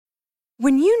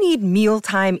When you need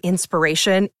mealtime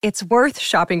inspiration, it's worth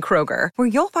shopping Kroger, where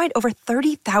you'll find over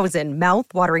 30,000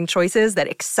 mouth-watering choices that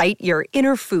excite your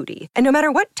inner foodie. And no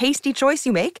matter what tasty choice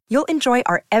you make, you'll enjoy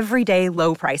our everyday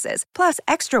low prices, plus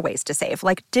extra ways to save,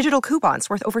 like digital coupons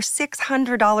worth over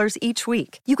 $600 each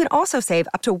week. You can also save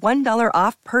up to $1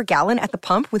 off per gallon at the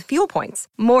pump with fuel points.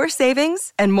 More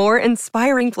savings and more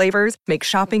inspiring flavors make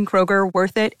shopping Kroger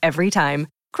worth it every time.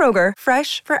 Kroger,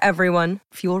 fresh for everyone.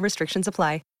 Fuel restrictions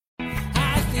apply.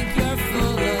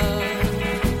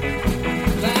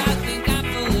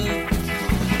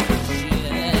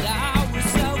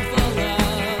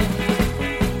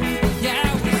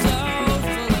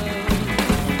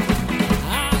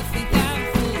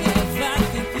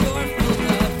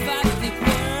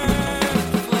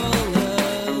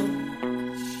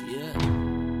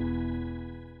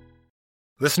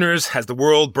 Listeners, as the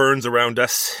world burns around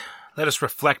us, let us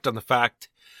reflect on the fact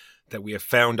that we have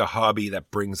found a hobby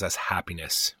that brings us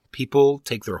happiness. People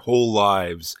take their whole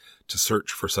lives to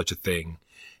search for such a thing,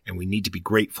 and we need to be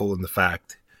grateful in the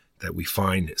fact that we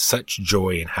find such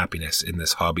joy and happiness in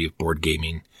this hobby of board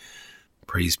gaming.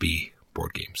 Praise be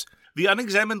board games. The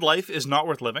unexamined life is not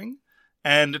worth living.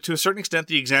 And to a certain extent,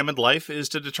 the examined life is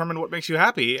to determine what makes you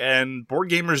happy. And board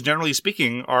gamers, generally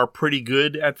speaking, are pretty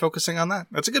good at focusing on that.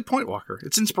 That's a good point, Walker.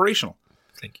 It's inspirational.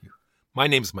 Thank you. My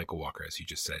name's Michael Walker, as you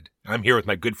just said. I'm here with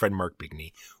my good friend Mark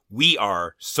Bigney. We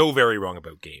are so very wrong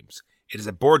about games. It is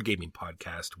a board gaming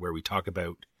podcast where we talk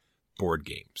about board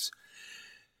games.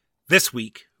 This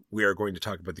week, we are going to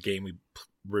talk about the game we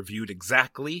reviewed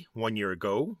exactly 1 year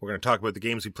ago. We're going to talk about the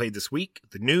games we played this week,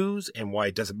 the news, and why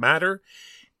it doesn't matter.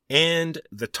 And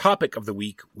the topic of the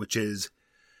week, which is,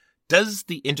 does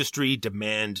the industry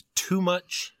demand too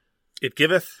much? It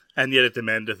giveth, and yet it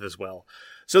demandeth as well.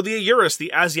 So the Eurus,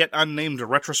 the as yet unnamed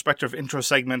retrospective intro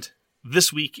segment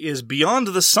this week is Beyond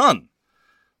the Sun.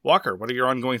 Walker, what are your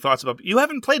ongoing thoughts about... You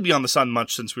haven't played Beyond the Sun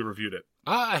much since we reviewed it.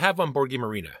 I have on Board Game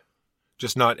Arena.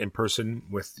 Just not in person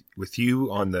with you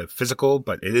on the physical,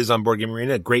 but it is on Board Game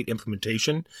Arena. A great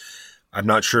implementation. I'm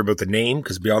not sure about the name,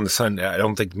 because Beyond the Sun, I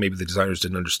don't think maybe the designers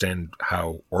didn't understand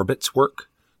how orbits work,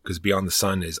 because Beyond the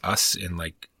Sun is us in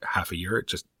like half a year. It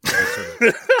just...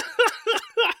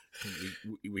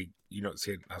 we you know,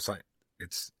 see outside.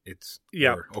 It's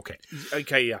yeah. Okay.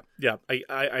 Okay. Yeah.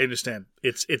 I understand.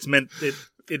 It's meant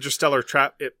interstellar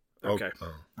trap. Okay.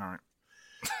 Oh. All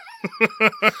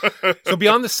right. So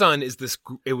Beyond the Sun is this.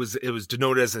 It was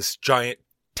denoted as this giant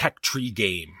tech tree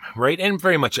game, right? And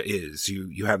very much it is.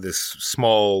 You have this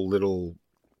small little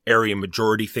area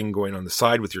majority thing going on the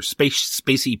side with your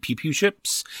spacey pew pew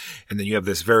ships, and then you have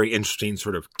this very interesting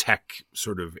sort of tech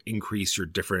sort of increase your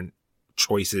different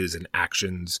choices and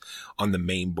actions on the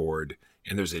main board.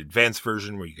 And there's an advanced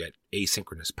version where you get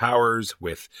asynchronous powers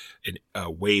with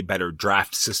a way better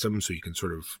draft system, so you can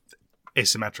sort of...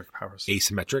 Asymmetric powers.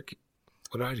 Asymmetric?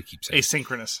 What do I keep saying?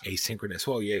 Asynchronous. Asynchronous.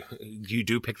 Well, yeah, you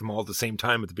do pick them all at the same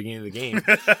time at the beginning of the game.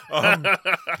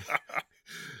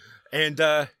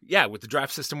 With the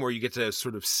draft system where you get to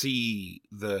sort of see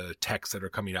the techs that are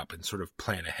coming up and sort of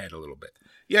plan ahead a little bit.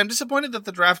 Yeah, I'm disappointed that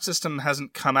the draft system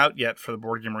hasn't come out yet for the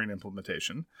Board Game Arena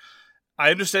implementation.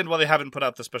 I understand why they haven't put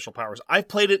out the special powers. I've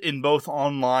played it in both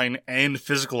online and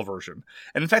physical version.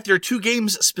 And in fact, there are two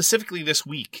games specifically this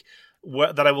week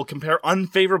that I will compare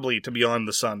unfavorably to Beyond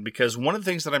the Sun, because one of the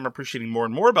things that I'm appreciating more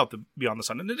and more about the Beyond the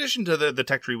Sun, in addition to the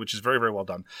tech tree, which is very, very well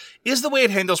done, is the way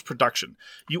it handles production.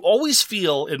 You always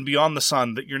feel in Beyond the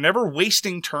Sun that you're never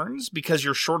wasting turns because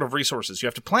you're short of resources. You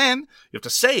have to plan, you have to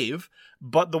save,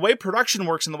 but the way production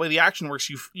works and the way the action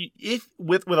works, if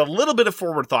with a little bit of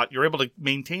forward thought, you're able to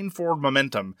maintain forward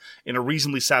momentum in a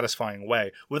reasonably satisfying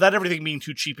way without everything being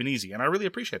too cheap and easy. And I really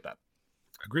appreciate that.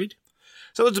 Agreed.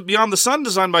 So it's Beyond the Sun,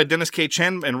 designed by Dennis K.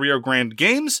 Chen and Rio Grande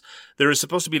Games. There is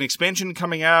supposed to be an expansion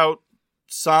coming out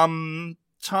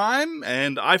sometime,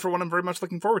 and I, for one, am very much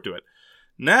looking forward to it.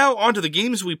 Now, on to the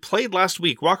games we played last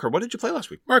week. Walker, what did you play last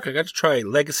week? Mark, I got to try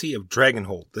Legacy of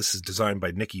Dragonhold. This is designed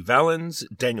by Nikki Valens,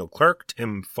 Daniel Clark,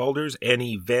 Tim Falders,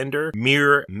 Annie Vander,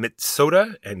 Mir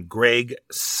Mitsoda, and Greg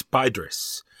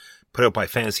Spidris. Put out by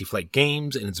Fantasy Flight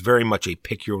Games, and it's very much a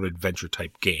pick-your-own-adventure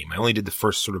type game. I only did the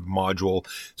first sort of module,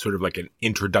 sort of like an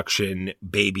introduction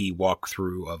baby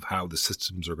walkthrough of how the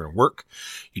systems are going to work.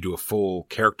 You do a full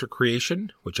character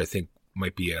creation, which I think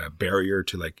might be a barrier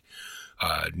to like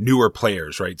newer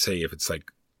players, right? Say if it's like,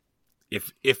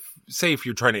 if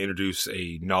you're trying to introduce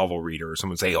a novel reader or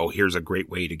someone say, oh, here's a great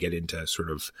way to get into sort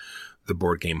of the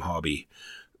board game hobby.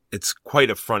 It's quite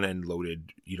a front-end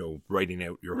loaded, writing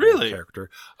out your whole character.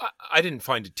 I didn't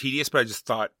find it tedious, but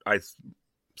I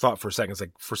thought for a second, it's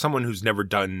like, for someone who's never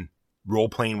done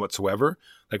role-playing whatsoever,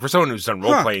 Like for someone who's done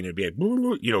role playing, it'd be a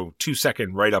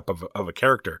 2-second write up of a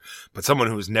character. But someone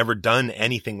who has never done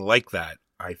anything like that,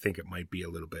 I think it might be a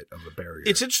little bit of a barrier.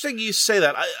 It's interesting you say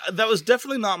that. That was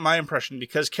definitely not my impression,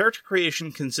 because character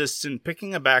creation consists in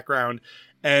picking a background,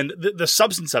 and the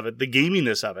substance of it, the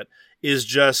gaminess of it, is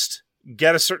just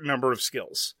get a certain number of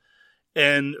skills.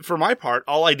 And for my part,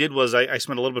 all I did was I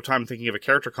spent a little bit of time thinking of a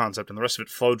character concept, and the rest of it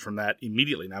flowed from that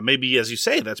immediately. Now, maybe, as you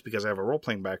say, that's because I have a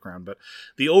role-playing background, but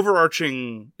the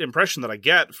overarching impression that I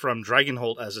get from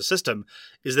Dragonholt as a system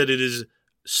is that it is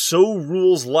so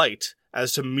rules-light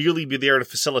as to merely be there to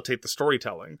facilitate the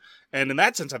storytelling. And in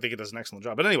that sense, I think it does an excellent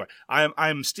job. But anyway,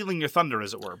 I'm stealing your thunder,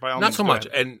 as it were. By all Not means, so much.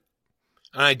 And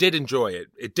I did enjoy it.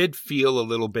 It did feel a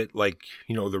little bit like,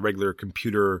 the regular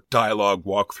computer dialogue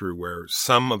walkthrough, where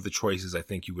some of the choices I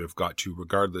think you would have got to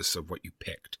regardless of what you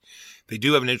picked. They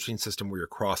do have an interesting system where you're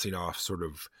crossing off sort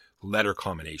of letter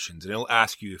combinations, and it'll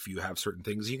ask you if you have certain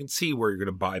things. You can see where you're going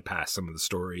to bypass some of the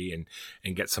story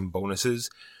and get some bonuses.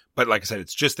 But like I said,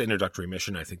 it's just the introductory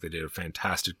mission. I think they did a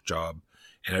fantastic job.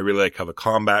 And I really like how the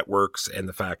combat works, and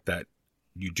the fact that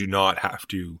you do not have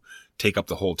to take up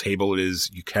the whole table.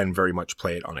 You can very much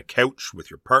play it on a couch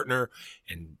with your partner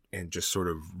and just sort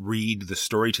of read the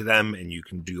story to them, and you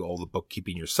can do all the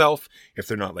bookkeeping yourself if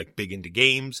they're not like big into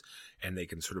games, and they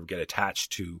can sort of get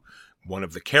attached to one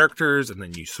of the characters, and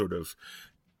then you sort of,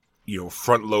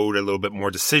 front load a little bit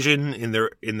more decision in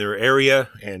their area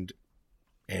and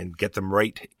get them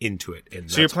right into it.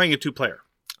 And so you're playing a 2-player.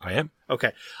 I am.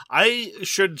 Okay. I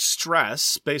should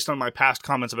stress, based on my past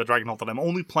comments about Dragonholt, that I'm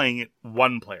only playing it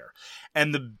 1-player.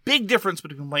 And the big difference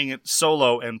between playing it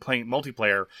solo and playing it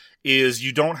multiplayer is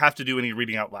you don't have to do any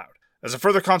reading out loud. As a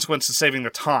further consequence of saving the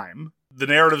time, the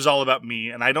narrative's all about me,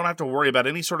 and I don't have to worry about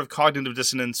any sort of cognitive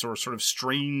dissonance or sort of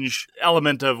strange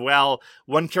element of,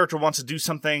 one character wants to do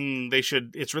something,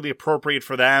 it's really appropriate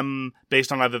for them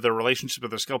based on either their relationship or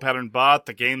their skill pattern, but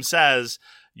the game says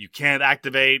you can't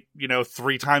activate,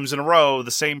 3 times in a row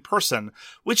the same person,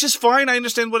 which is fine. I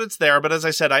understand what it's there, but as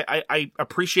I said, I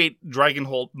appreciate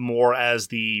Dragonholt more as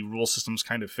the rule systems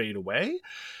kind of fade away.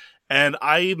 And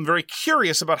I'm very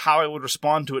curious about how I would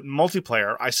respond to it in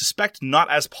multiplayer. I suspect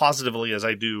not as positively as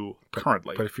I do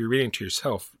currently. But if you're reading to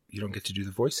yourself, you don't get to do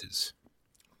the voices.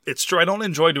 It's true. I don't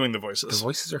enjoy doing the voices. The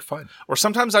voices are fun. Or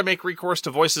sometimes I make recourse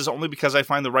to voices only because I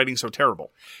find the writing so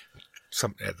terrible.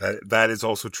 That is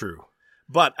also true.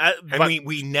 But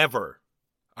we never,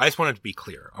 I just want it to be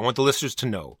clear. I want the listeners to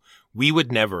know, we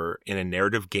would never, in a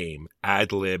narrative game,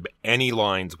 ad-lib any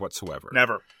lines whatsoever.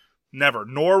 Never.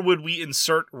 Nor would we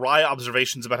insert wry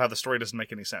observations about how the story doesn't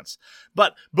make any sense.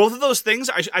 But both of those things,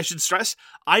 I should stress,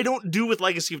 I don't do with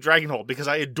Legacy of Dragonholt because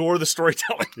I adore the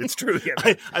storytelling. It's true.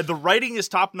 Yeah. The writing is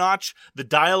top-notch. The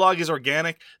dialogue is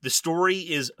organic. The story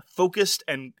is focused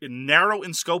and narrow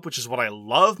in scope, which is what I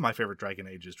love. My favorite Dragon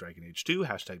Age is Dragon Age 2,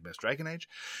 #BestDragonAge.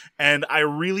 And I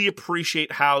really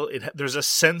appreciate how there's a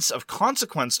sense of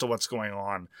consequence to what's going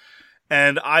on.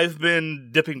 And I've been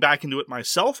dipping back into it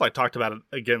myself. I talked about it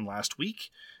again last week.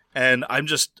 And I'm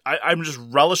just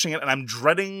relishing it, and I'm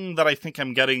dreading that I think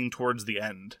I'm getting towards the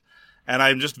end. And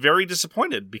I'm just very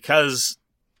disappointed because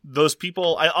those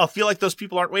people, I'll feel like those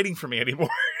people aren't waiting for me anymore,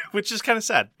 which is kind of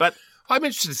sad. But I'm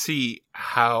interested to see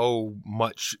how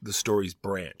much the stories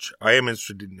branch. I am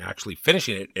interested in actually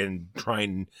finishing it and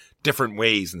trying different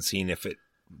ways and seeing if it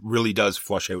really does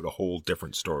flush out a whole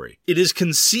different story. It is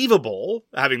conceivable,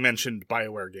 having mentioned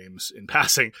BioWare games in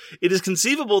passing, it is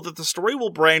conceivable that the story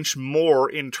will branch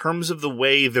more in terms of the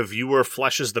way the viewer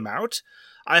fleshes them out.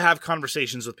 I have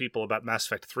conversations with people about Mass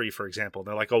Effect 3, for example.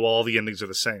 They're like, all the endings are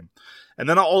the same. And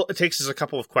then all it takes is a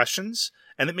couple of questions,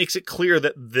 and it makes it clear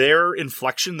that their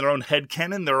inflection, their own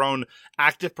headcanon, their own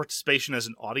active participation as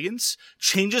an audience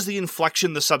changes the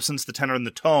inflection, the substance, the tenor, and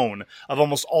the tone of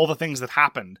almost all the things that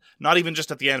happened. Not even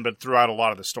just at the end, but throughout a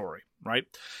lot of the story, right?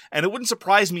 And it wouldn't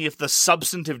surprise me if the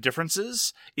substantive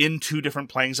differences in 2 different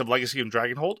playings of Legacy and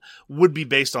Dragonholt would be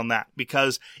based on that,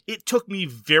 because it took me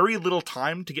very little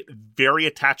time to get very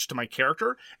attached to my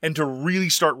character and to really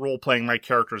start role-playing my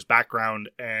character's background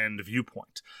and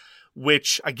viewpoint,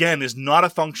 which, again, is not a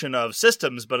function of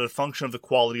systems, but a function of the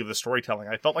quality of the storytelling.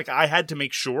 I felt like I had to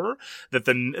make sure that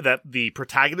the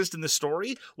protagonist in the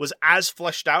story was as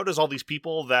fleshed out as all these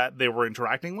people that they were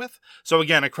interacting with. So,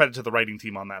 again, a credit to the writing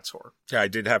team on that score. Yeah, I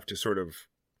did have to sort of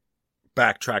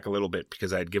backtrack a little bit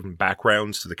because I had given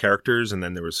backgrounds to the characters, and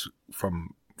then there was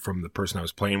from the person I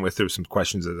was playing with, there was some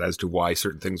questions as to why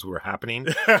certain things were happening.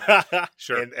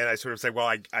 Sure. And I sort of said,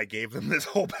 well, I gave them this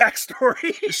whole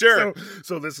backstory. Sure.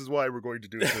 So this is why we're going to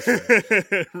do it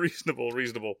this way.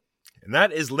 Reasonable. And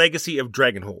that is Legacy of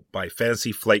Dragonholt by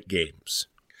Fantasy Flight Games.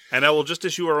 And I will just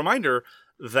issue a reminder,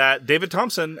 that David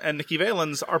Thompson and Nikki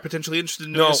Valens are potentially interested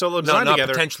in doing a solo design not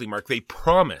together. Potentially, Mark. They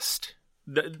promised.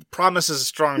 Promise is a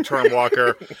strong term,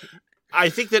 Walker. I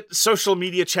think that social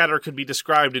media chatter could be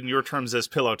described in your terms as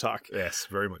pillow talk. Yes,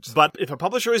 very much so. But if a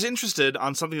publisher is interested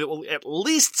on something that will at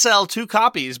least sell 2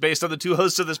 copies based on the 2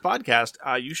 hosts of this podcast,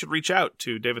 you should reach out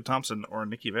to David Thompson or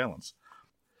Nikki Valens.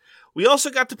 We also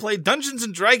got to play Dungeons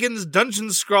 & Dragons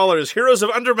Dungeon Scrawlers, Heroes of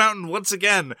Undermountain once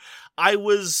again. I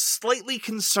was slightly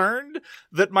concerned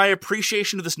that my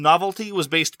appreciation of this novelty was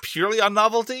based purely on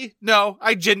novelty. No,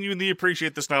 I genuinely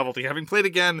appreciate this novelty. Having played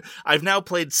again, I've now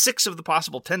played 6 of the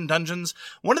possible 10 dungeons.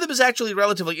 One of them is actually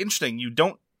relatively interesting. You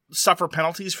don't suffer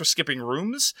penalties for skipping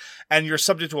rooms, and you're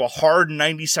subject to a hard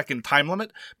 90-second time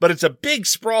limit, but it's a big,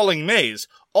 sprawling maze.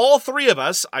 All 3 of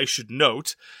us, I should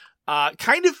note,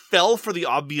 kind of fell for the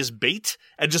obvious bait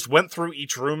and just went through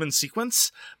each room in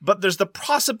sequence, but there's the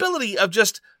possibility of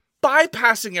just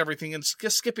bypassing everything and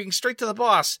skipping straight to the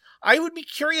boss. I would be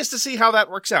curious to see how that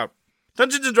works out.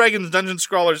 Dungeons & Dragons Dungeon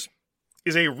Scrawlers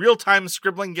is a real-time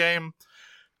scribbling game.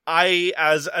 I,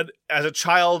 as a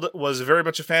child, was very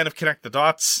much a fan of Connect the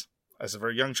Dots. As a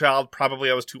very young child, probably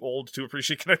I was too old to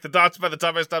appreciate Connect the Dots by the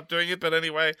time I stopped doing it, but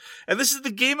anyway. And this is the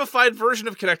gamified version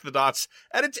of Connect the Dots,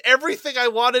 and it's everything I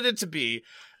wanted it to be,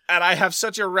 and I have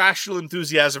such irrational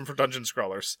enthusiasm for Dungeon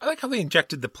Scrawlers. I like how they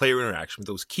injected the player interaction with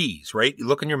those keys, right? You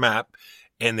look on your map,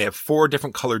 and they have 4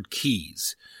 different colored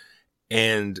keys,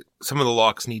 and some of the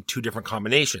locks need 2 different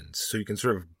combinations, so you can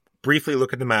sort of briefly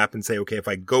look at the map and say, okay, if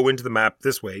I go into the map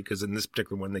this way, because in this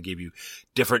particular one, they gave you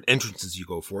different entrances you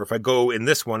go for. If I go in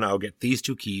this one, I'll get these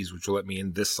 2 keys, which will let me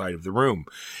in this side of the room.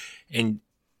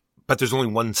 But there's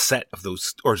only one set of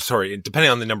those, or sorry,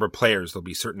 depending on the number of players, there'll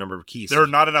be a certain number of keys. There are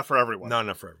not enough for everyone. Not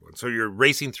enough for everyone. So you're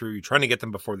racing through, you're trying to get them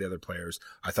before the other players.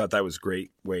 I thought that was a great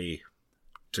way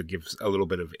to give a little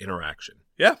bit of interaction.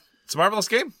 Yeah, it's a marvelous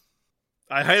game.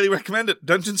 I highly recommend it.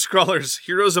 Dungeon Scrawlers,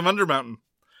 Heroes of Undermountain.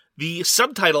 The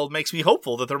subtitle makes me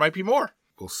hopeful that there might be more.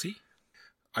 We'll see.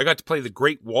 I got to play The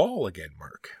Great Wall again,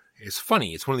 Mark. It's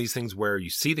funny. It's one of these things where you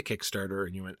see the Kickstarter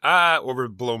and you went,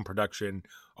 overblown production,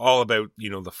 all about,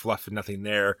 the fluff and nothing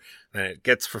there. And it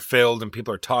gets fulfilled and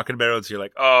people are talking about it. So you're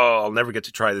like, oh, I'll never get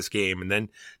to try this game. And then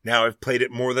now I've played it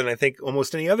more than I think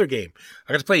almost any other game.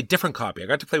 I got to play a different copy. I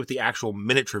got to play with the actual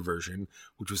miniature version,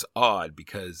 which was odd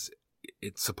because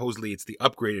it's the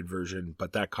upgraded version,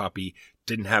 but that copy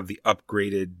didn't have the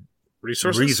upgraded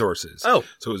resources. Oh.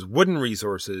 So it was wooden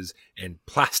resources and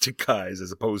plastic guys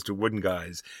as opposed to wooden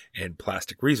guys and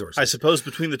plastic resources. I suppose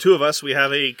between the 2 of us, we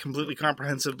have a completely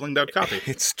comprehensive blinged out copy.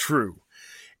 It's true.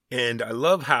 And I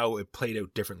love how it played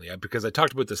out differently because I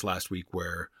talked about this last week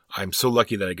where I'm so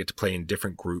lucky that I get to play in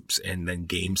different groups and then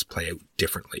games play out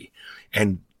differently.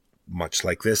 And much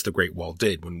like this, the Great Wall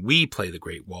did. When we play the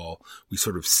Great Wall, we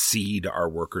sort of seed our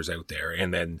workers out there,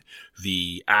 and then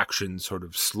the actions sort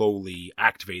of slowly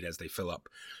activate as they fill up.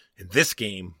 In this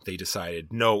game, they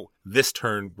decided, no, this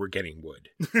turn we're getting wood.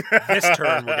 This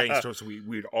turn we're getting stone. So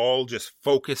we'd all just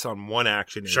focus on one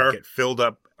action and get filled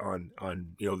up on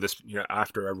this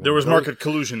after everyone. There was market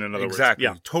collusion, in other words. Exactly.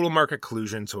 Yeah. Total market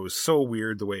collusion. So it was so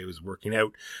weird the way it was working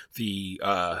out. The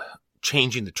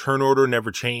changing the turn order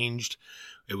never changed.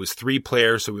 It was 3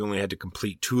 players, so we only had to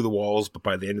complete 2 of the walls, but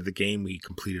by the end of the game, we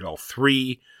completed all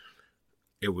 3.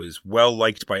 It was well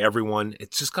liked by everyone.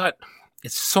 It's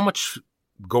so much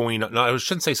going on. No, I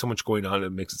shouldn't say so much going on.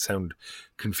 It makes it sound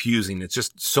confusing. It's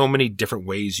just so many different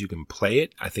ways you can play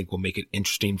it. I think will make it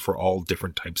interesting for all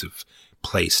different types of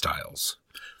play styles.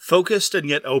 Focused and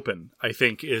yet open, I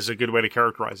think, is a good way to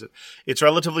characterize it. It's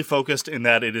relatively focused in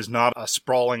that it is not a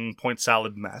sprawling point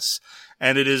salad mess.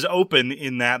 And it is open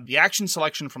in that the action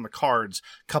selection from the cards,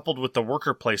 coupled with the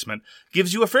worker placement,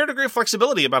 gives you a fair degree of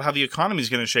flexibility about how the economy is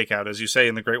going to shake out, as you say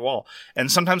in the Great Wall.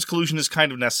 And sometimes collusion is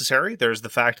kind of necessary. There's the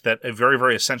fact that a very,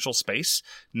 very essential space,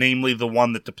 namely the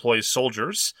one that deploys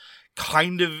soldiers,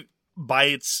 kind of by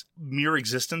its mere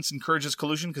existence encourages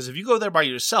collusion, because if you go there by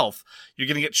yourself, you're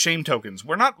going to get shame tokens.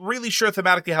 We're not really sure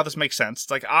thematically how this makes sense. It's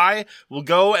like, I will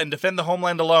go and defend the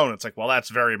homeland alone. It's like, well, that's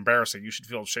very embarrassing. You should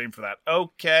feel shame for that.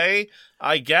 Okay,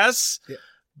 I guess. Yeah.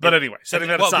 But anyway, setting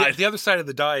that aside. The other side of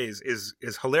the die is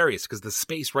hilarious because the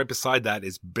space right beside that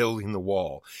is building the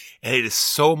wall. And it is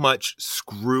so much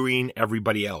screwing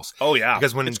everybody else. Oh, yeah.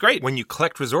 Because it's great. When you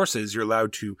collect resources, you're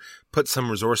allowed to put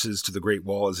some resources to the Great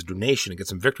Wall as a donation and get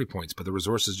some victory points. But the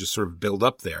resources just sort of build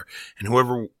up there. And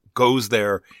whoever goes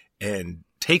there and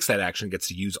takes that action gets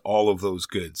to use all of those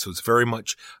goods. So it's very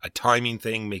much a timing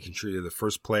thing, making sure you're the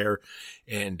first player.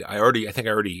 And I think I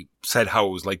already said how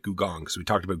it was like Gugong, because we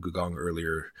talked about Gugong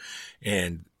earlier.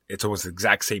 And it's almost the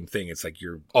exact same thing. It's like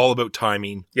you're all about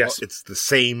timing. Yes. It's the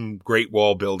same Great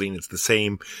Wall building. It's the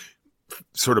same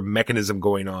sort of mechanism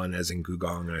going on as in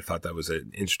Gugong, and I thought that was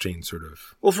an interesting sort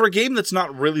of... Well, for a game that's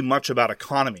not really much about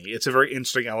economy, it's a very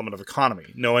interesting element of economy,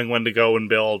 knowing when to go and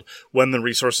build, when the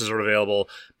resources are available,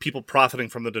 people profiting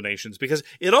from the donations, because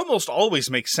it almost always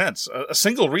makes sense. A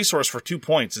single resource for 2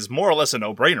 points is more or less a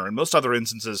no-brainer. In most other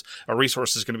instances, a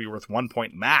resource is going to be worth 1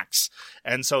 point max.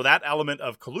 And so that element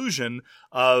of collusion,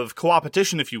 of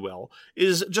co-opetition, if you will,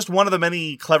 is just one of the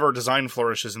many clever design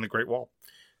flourishes in the Great Wall.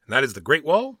 And that is the Great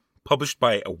Wall, published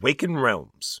by Awaken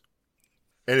Realms.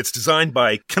 And it's designed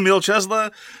by Kamil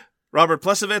Chesla, Robert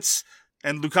Plesovitz,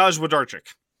 and Lukasz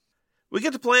Wodarczyk. We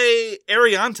get to play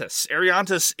Ariantis.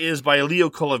 Ariantis is by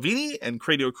Leo Colavini and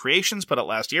Cradio Creations, put out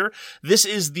last year. This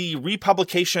is the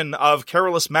republication of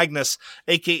Carolus Magnus,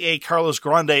 a.k.a. Carlos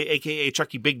Grande, a.k.a.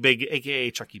 Chucky Big Big, a.k.a.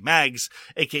 Chucky Mags,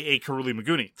 a.k.a. Karuli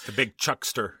Maguni. the big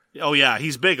Chuckster. Oh yeah,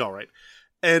 he's big, all right.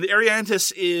 And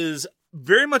Ariantis is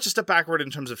very much a step backward in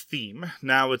terms of theme.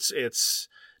 Now it's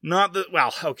not the,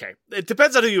 well, okay. It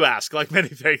depends on who you ask, like many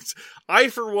things. I,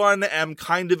 for one, am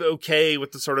kind of okay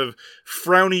with the sort of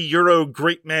frowny Euro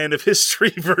great man of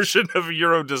history version of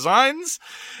Euro designs,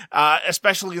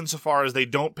 especially insofar as they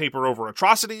don't paper over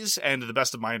atrocities, and to the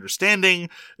best of my understanding,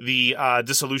 the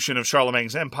dissolution of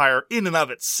Charlemagne's empire in and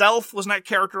of itself was not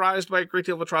characterized by a great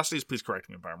deal of atrocities. Please correct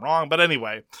me if I'm wrong, but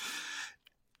anyway.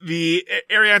 The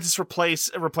Ariantis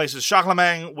replaces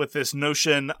Charlemagne with this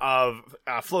notion of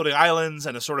floating islands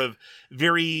and a sort of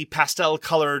very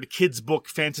pastel-colored kids' book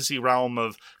fantasy realm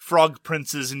of frog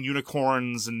princes and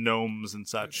unicorns and gnomes and It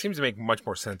such. seems to make much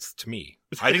more sense to me.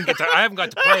 I haven't got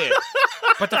to play it.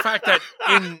 But the fact that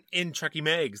in Chucky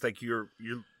Mags, like you're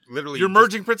literally You're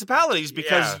merging principalities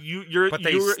because Yeah.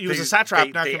 you was a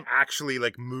satrap. They actually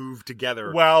like move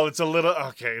together. Well, it's a little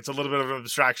bit of an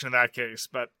abstraction in that case,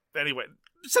 but anyway.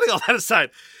 Setting all that aside,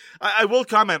 I will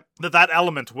comment that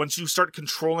element, once you start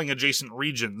controlling adjacent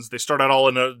regions, they start out all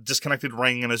in a disconnected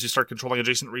ring, and as you start controlling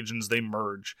adjacent regions, they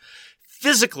merge.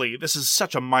 Physically, this is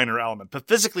such a minor element, but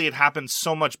physically it happens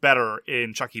so much better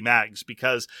in Chucky Mags,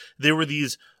 because there were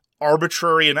these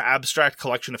arbitrary and abstract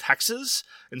collection of hexes,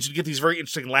 and so you get these very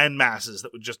interesting land masses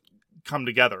that would just come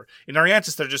together. In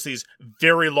Ariantis, they're just these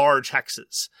very large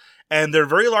hexes, and they're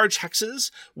very large hexes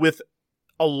with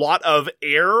a lot of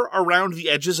air around the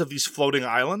edges of these floating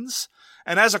islands.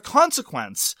 And as a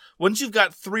consequence, once you've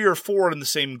got 3 or 4 in the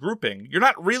same grouping, you're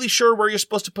not really sure where you're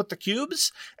supposed to put the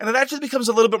cubes, and it actually becomes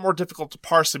a little bit more difficult to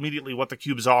parse immediately what the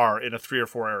cubes are in a 3 or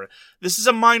 4 area. This is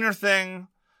a minor thing,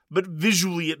 but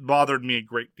visually it bothered me a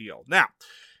great deal. Now,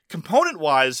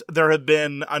 component-wise, there have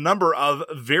been a number of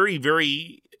very,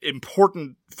 very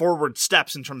important forward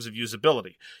steps in terms of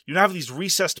usability. You now have these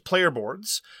recessed player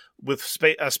boards with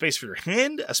a space for your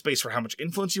hand, a space for how much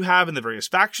influence you have in the various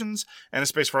factions, and a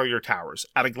space for all your towers.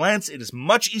 At a glance, it is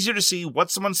much easier to see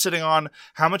what someone's sitting on,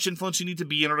 how much influence you need to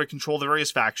be in order to control the various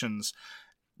factions,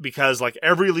 because like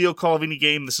every Leo Colavini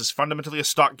game, this is fundamentally a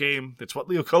stock game. It's what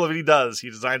Leo Colavini does. He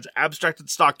designs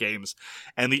abstracted stock games,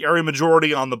 and the area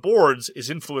majority on the boards is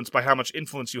influenced by how much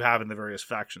influence you have in the various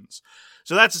factions.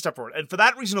 So that's a step forward. And for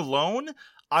that reason alone,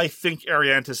 I think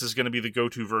Ariantis is going to be the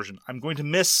go-to version. I'm going to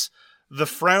miss the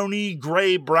frowny,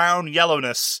 gray, brown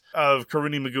yellowness of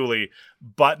Karuni Maguli,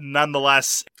 but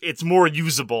nonetheless, it's more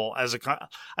usable as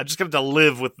I'm just going to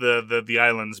live with the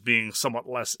islands being somewhat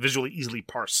less visually easily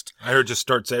parsed. I heard it just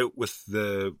starts out with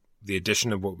the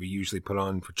addition of what we usually put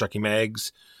on for Chucky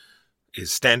Mags is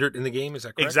standard in the game, is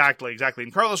that correct? Exactly.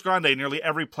 In Carlos Grande, nearly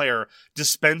every player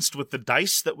dispensed with the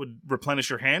dice that would replenish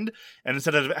your hand, and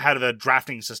instead of had a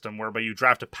drafting system whereby you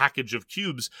draft a package of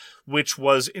cubes, which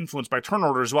was influenced by turn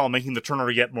order as well, making the turn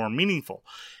order yet more meaningful.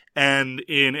 And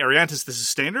in Ariantis, this is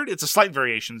standard. It's a slight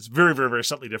variation. It's very, very, very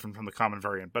subtly different from the common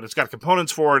variant, but it's got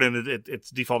components for it, and it's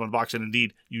default in the box. And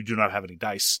indeed, you do not have any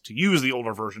dice to use the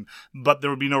older version, but there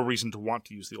would be no reason to want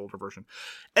to use the older version.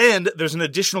 And there's an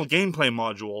additional gameplay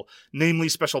module, namely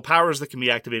special powers that can be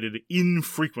activated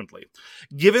infrequently.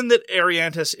 Given that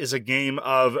Ariantis is a game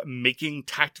of making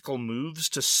tactical moves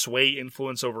to sway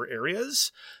influence over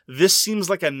areas, this seems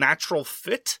like a natural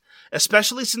fit,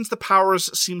 especially since the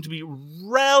powers seem to be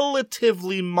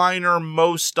relatively minor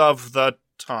most of the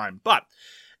time. But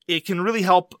it can really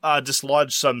help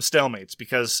dislodge some stalemates,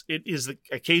 because it is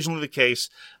occasionally the case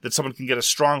that someone can get a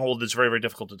stronghold that's very, very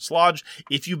difficult to dislodge.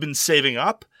 If you've been saving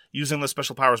up, using the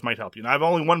special powers might help you. Now, I've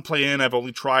only one play in. I've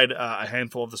only tried a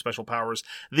handful of the special powers.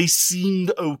 They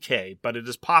seemed okay, but it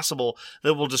is possible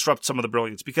that will disrupt some of the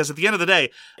brilliance, because at the end of the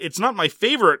day, it's not my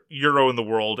favorite Euro in the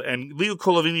world, and Leo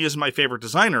Colovini is my favorite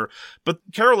designer, but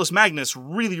Carolus Magnus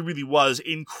really, really was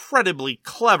incredibly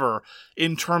clever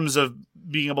in terms of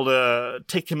being able to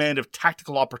take command of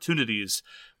tactical opportunities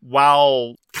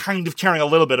while kind of caring a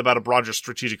little bit about a broader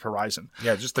strategic horizon.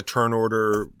 Yeah, just the turn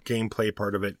order gameplay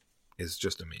part of it is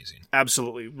just amazing.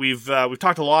 Absolutely. We've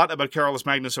talked a lot about Carolus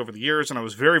Magnus over the years, and I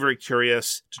was very, very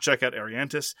curious to check out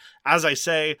Ariantis. As I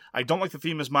say, I don't like the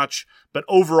theme as much, but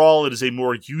overall it is a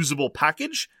more usable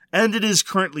package, and it is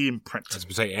currently in print. I was going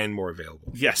to say, and more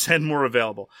available. Yes, and more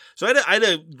available. So I had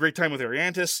a great time with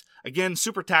Ariantis. Again,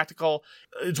 super tactical.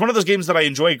 It's one of those games that I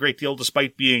enjoy a great deal,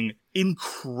 despite being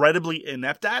incredibly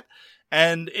inept at.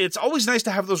 And it's always nice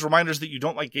to have those reminders that you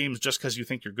don't like games just because you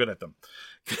think you're good at them.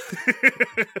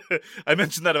 I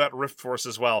mentioned that about Rift Force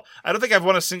as well. I don't think I've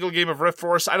won a single game of Rift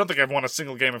Force. I don't think I've won a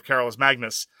single game of Carolus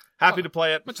Magnus. Happy to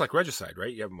play it. Much like Regicide,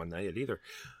 right? You haven't won that yet either.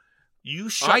 You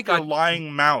shut your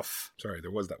lying mouth. Sorry,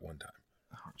 there was that one time.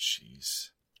 Oh, jeez.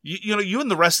 You and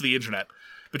the rest of the internet.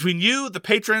 Between you, the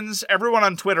patrons, everyone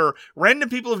on Twitter, random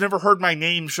people who've never heard my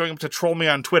name showing up to troll me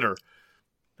on Twitter.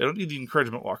 They don't need the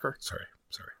encouragement, Walker. Sorry.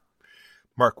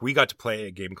 Mark, we got to play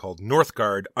a game called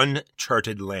Northgard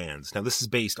Uncharted Lands. Now, this is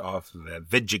based off of a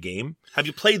Vidya game. Have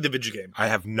you played the Vidya game? I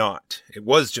have not. It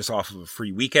was just off of a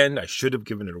free weekend. I should have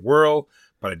given it a whirl,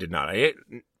 but I did not.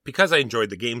 Because I enjoyed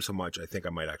the game so much, I think I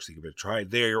might actually give it a try.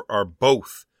 They are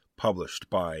both published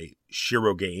by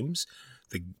Shiro Games.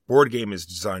 The board game is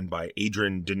designed by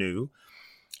Adrian Deneu,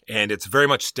 and it's very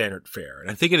much standard fare. And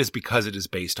I think it is because it is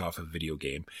based off a video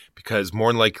game, because more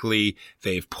than likely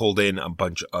they've pulled in a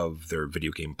bunch of their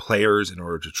video game players in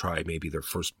order to try maybe their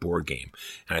first board game.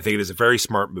 And I think it is a very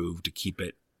smart move to keep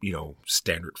it,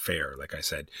 standard fare. Like I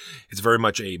said, it's very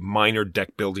much a minor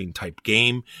deck building type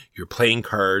game. You're playing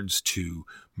cards to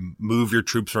move your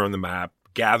troops around the map,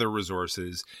 gather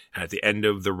resources, and at the end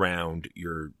of the round,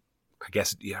 I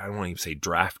don't want to even say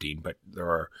drafting, but there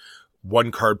are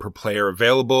one card per player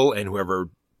available, and whoever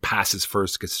passes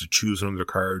first gets to choose one of their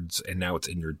cards, and now it's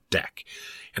in your deck.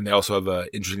 And they also have an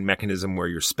interesting mechanism where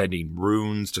you're spending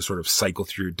runes to sort of cycle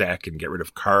through your deck and get rid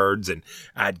of cards and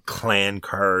add clan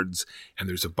cards. And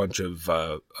there's a bunch of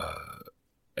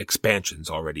expansions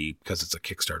already because it's a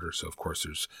Kickstarter. So, of course,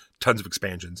 there's tons of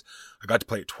expansions. I got to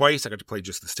play it twice. I got to play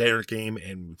just the standard game,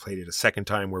 and we played it a second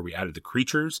time where we added the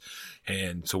creatures.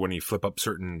 And so when you flip up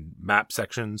certain map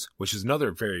sections, which is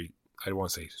another very, I don't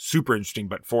want to say super interesting,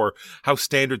 but for how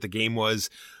standard the game was,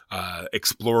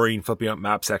 exploring, flipping up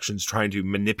map sections, trying to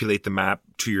manipulate the map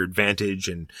to your advantage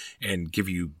and give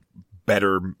you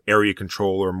better area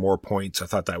control or more points. I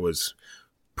thought that was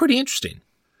pretty interesting.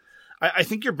 I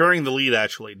think you're bearing the lead,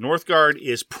 actually. Northgard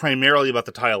is primarily about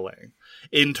the tile laying.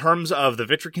 In terms of the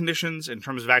victory conditions, in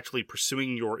terms of actually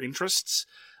pursuing your interests,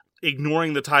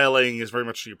 ignoring the tile laying is very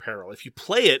much to your peril. If you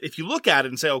play it, if you look at it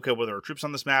and say, okay, well, there are troops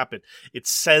on this map, it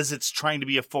says it's trying to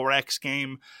be a 4X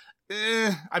game.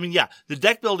 The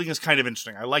deck building is kind of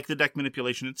interesting. I like the deck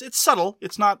manipulation. It's subtle.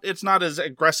 It's not as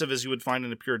aggressive as you would find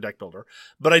in a pure deck builder,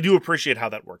 but I do appreciate how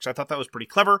that works. I thought that was pretty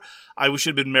clever. I wish it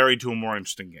had been married to a more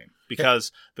interesting game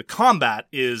because the combat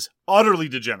is utterly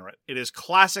degenerate. It is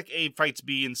classic A fights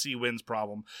B and C wins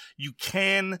problem. You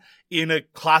can, in a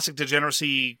classic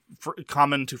degeneracy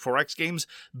common to 4X games,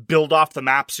 build off the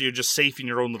map so you're just safe in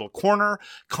your own little corner.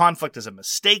 Conflict is a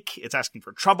mistake. It's asking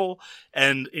for trouble,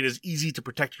 and it is easy to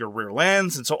protect your rear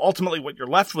lands. And so ultimately what you're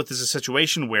left with is a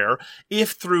situation where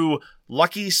if through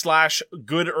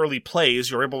lucky/good early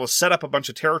plays, you're able to set up a bunch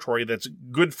of territory that's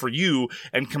good for you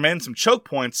and command some choke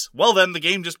points, well, then the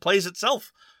game just plays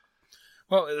itself.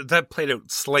 Well, that played out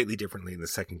slightly differently in the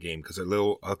second game because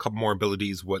a couple more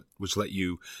abilities which let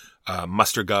you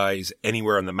muster guys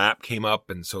anywhere on the map came up,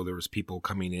 and so there was people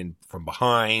coming in from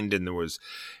behind, and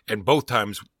both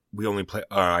times I only played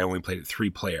it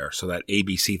 3-player, so that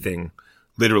ABC thing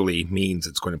literally means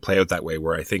it's going to play out that way.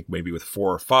 Where I think maybe with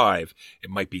 4 or 5, it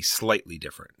might be slightly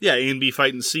different. Yeah, A and B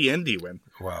fight and C and D win.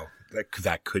 Well,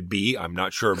 that could be. I'm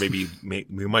not sure. Maybe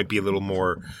we might be a little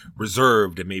more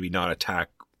reserved and maybe not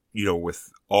attack,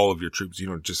 with all of your troops,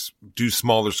 just do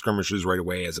smaller skirmishes right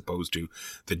away as opposed to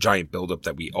the giant buildup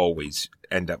that we always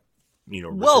end up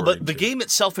Well, but resorting the to. game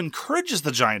itself encourages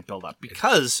the giant buildup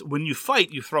because when you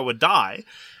fight, you throw a die,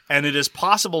 and it is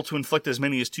possible to inflict as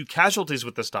many as 2 casualties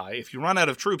with this die. If you run out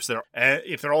of troops,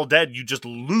 if they're all dead, you just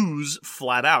lose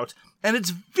flat out. And it's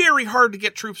very hard to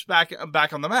get troops back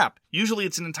on the map. Usually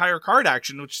it's an entire card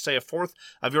action, which is, say, a fourth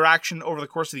of your action over the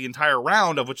course of the entire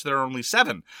round, of which there are only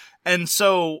 7. And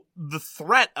so the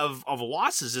threat of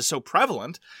losses is so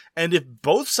prevalent, and if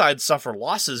both sides suffer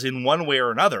losses in one way or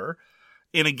another,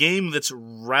 in a game that's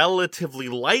relatively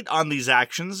light on these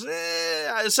actions,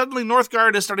 suddenly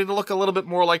Northgard is starting to look a little bit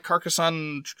more like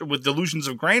Carcassonne with Delusions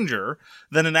of Grandeur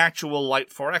than an actual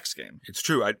light 4X game. It's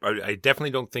true. I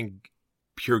definitely don't think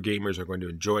pure gamers are going to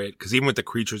enjoy it, because even with the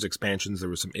creatures expansions, there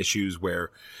were some issues where,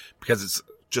 because it's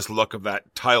just look of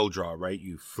that tile draw, right?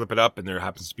 You flip it up and there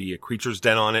happens to be a creature's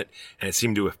den on it, and it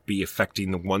seemed to be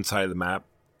affecting the one side of the map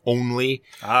only.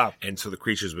 And so the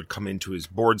creatures would come into his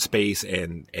board space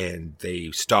and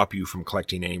they stop you from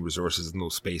collecting any resources in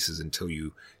those spaces until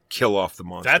you kill off the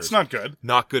monsters. That's not good.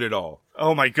 Not good at all.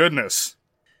 Oh my goodness.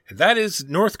 And that is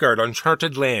Northgard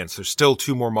Uncharted Lands. There's still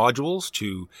 2 more modules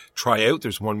to try out.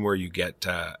 There's one where you get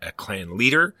a clan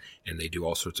leader, and they do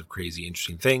all sorts of crazy,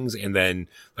 interesting things. And then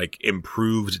like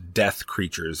improved death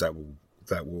creatures that will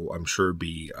I'm sure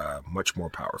be much more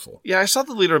powerful. Yeah, I saw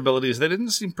the leader abilities. They didn't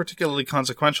seem particularly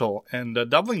consequential. And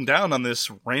doubling down on this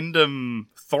random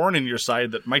thorn in your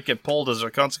side that might get pulled as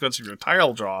a consequence of your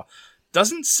tile draw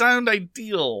doesn't sound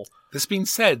ideal. This being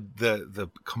said, the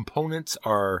components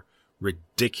are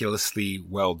ridiculously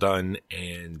well done,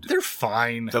 and they're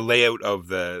fine. The layout of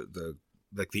the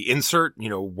insert,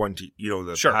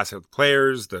 the Sure. pass out the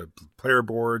players, the player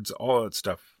boards, all that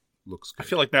stuff looks good. I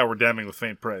feel like now we're damning with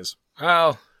faint praise.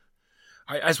 Well,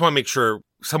 I just want to make sure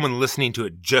someone listening to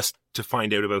it just to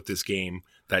find out about this game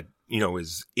that,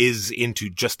 is into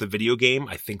just the video game,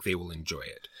 I think they will enjoy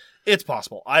it. It's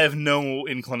possible. I have no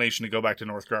inclination to go back to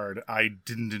Northgard. I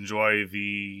didn't enjoy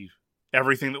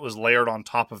everything that was layered on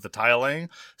top of the tiling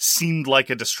seemed like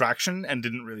a distraction and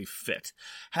didn't really fit.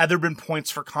 Had there been points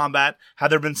for combat, had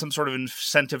there been some sort of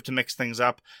incentive to mix things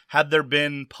up, had there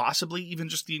been possibly even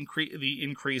just the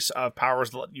increase of powers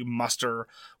that let you muster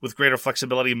with greater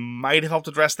flexibility might have helped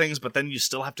address things, but then you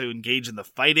still have to engage in the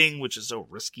fighting, which is so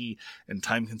risky and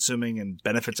time-consuming and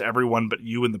benefits everyone but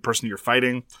you and the person you're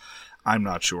fighting. I'm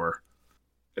not sure.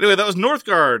 Anyway, that was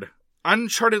Northgard,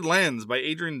 Uncharted Lands by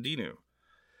Adrian Dinu.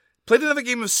 Played another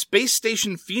game of Space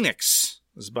Station Phoenix.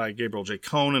 This is by Gabriel J.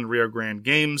 Cohn and Rio Grande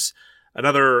Games.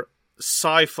 Another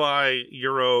sci-fi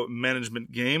Euro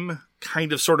management game.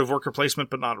 Kind of sort of worker placement,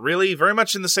 but not really. Very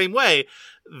much in the same way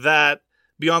that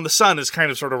Beyond the Sun is kind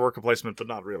of sort of worker placement, but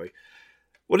not really.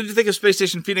 What did you think of Space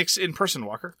Station Phoenix in person,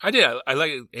 Walker? I did. I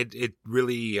like it. It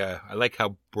really, I like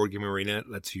how Board Game Arena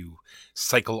lets you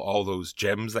cycle all those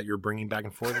gems that you're bringing back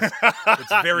and forth.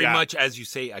 It's very much, as you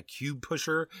say, a cube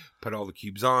pusher. Put all the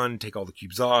cubes on, take all the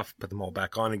cubes off, put them all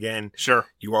back on again. Sure.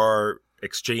 You are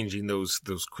exchanging those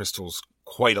crystals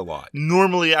quite a lot.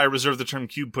 Normally, I reserve the term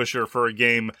cube pusher for a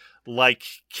game like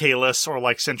Caelus or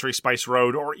like Century Spice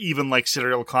Road or even like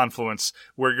Serial Confluence,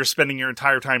 where you're spending your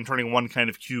entire time turning one kind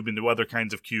of cube into other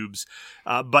kinds of cubes.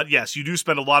 But yes, you do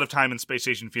spend a lot of time in Space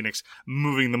Station Phoenix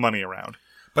moving the money around.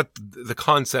 But the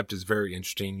concept is very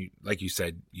interesting. Like you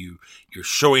said, you're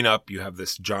showing up, you have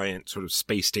this giant sort of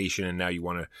space station, and now you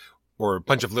want to, or a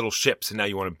bunch of little ships, and now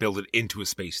you want to build it into a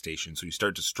space station. So you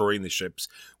start destroying the ships,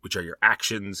 which are your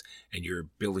actions, and you're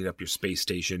building up your space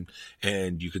station.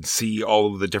 And you can see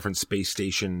all of the different space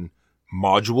station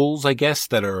modules, I guess,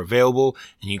 that are available.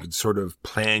 And you can sort of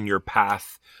plan your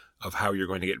path of how you're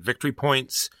going to get victory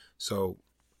points. So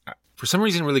for some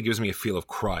reason, it really gives me a feel of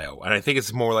Cryo. And I think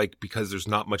it's more like because there's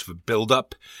not much of a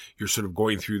build-up, you're sort of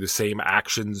going through the same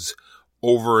actions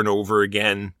over and over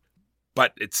again,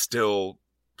 but it's still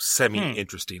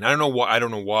semi-interesting. I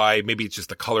don't know why. Maybe it's just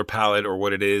the color palette or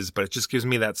what it is, but it just gives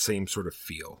me that same sort of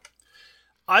feel.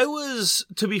 I was,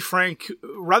 to be frank,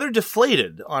 rather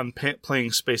deflated on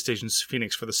playing Space Station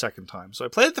Phoenix for the second time. So I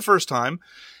played it the first time,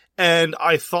 and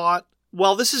I thought,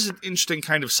 well, this is an interesting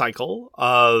kind of cycle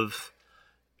of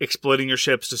exploiting your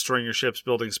ships, destroying your ships,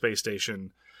 building space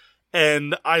station.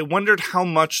 And I wondered how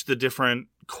much the different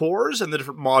cores and the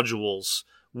different modules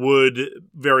would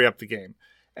vary up the game.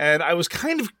 And I was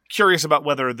kind of curious about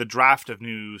whether the draft of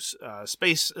new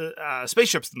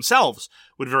spaceships themselves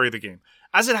would vary the game.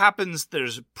 As it happens,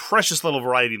 there's precious little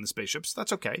variety in the spaceships.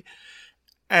 That's okay.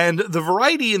 And the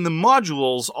variety in the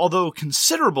modules, although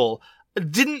considerable,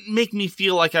 didn't make me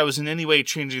feel like I was in any way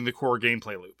changing the core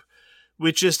gameplay loop.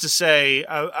 Which is to say,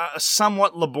 a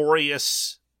somewhat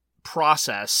laborious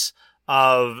process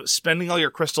of spending all your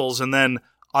crystals and then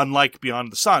unlike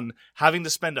Beyond the Sun, having to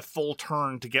spend a full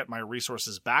turn to get my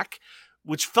resources back,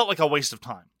 which felt like a waste of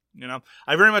time. You know,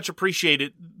 I very much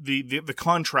appreciated the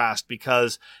contrast,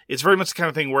 because it's very much the kind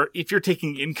of thing where if you're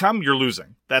taking income, you're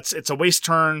losing. It's a waste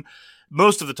turn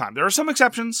most of the time. There are some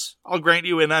exceptions, I'll grant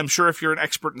you, and I'm sure if you're an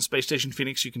expert in Space Station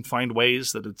Phoenix, you can find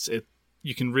ways that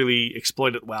you can really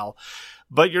exploit it well.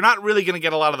 But you're not really going to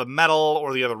get a lot of the metal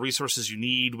or the other resources you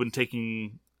need when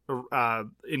taking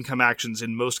income actions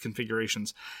in most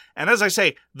configurations. And as I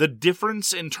say, the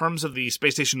difference in terms of the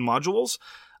Space Station modules,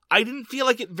 I didn't feel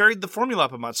like it varied the formula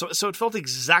up a much. So it felt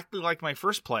exactly like my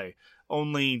first play,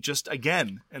 only just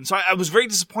again. And so I was very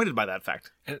disappointed by that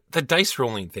fact. And the dice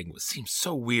rolling thing seems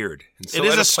so weird and so It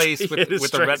is out of a place with the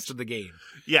strange. rest of the game.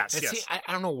 Yes, And yes. see,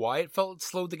 I don't know why it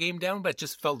slowed the game down, but it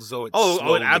just felt as though it Oh,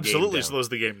 slowed it absolutely the game down. slows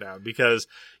the game down, because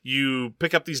you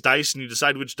pick up these dice and you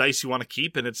decide which dice you want to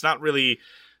keep, and it's not really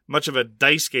much of a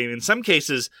dice game. In some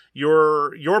cases,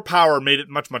 your power made it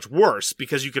much, much worse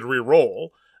because you could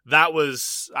re-roll. That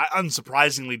was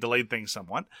unsurprisingly delayed things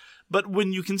somewhat. But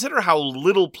when you consider how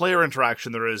little player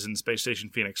interaction there is in Space Station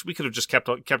Phoenix, we could have just kept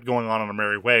going on a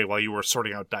merry way while you were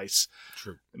sorting out dice.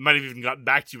 True. It might have even gotten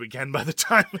back to you again by the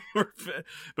time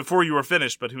before you were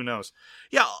finished, but who knows?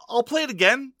 Yeah, I'll play it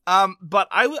again. But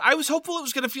I was hopeful it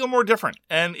was going to feel more different,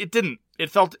 and it didn't.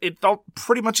 It felt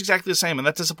pretty much exactly the same, and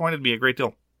that disappointed me a great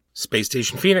deal. Space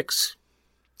Station Phoenix.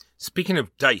 Speaking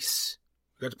of dice,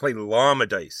 we got to play Llama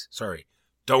Dice. Sorry,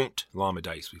 Don't Llama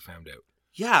Dice, we found out.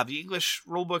 Yeah, the English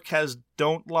rulebook has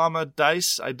Don't Llama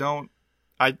Dice. I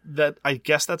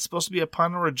guess that's supposed to be a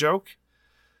pun or a joke.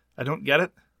 I don't get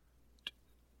it.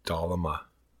 Dalama.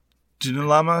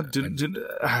 Llama?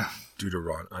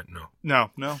 Deuteron.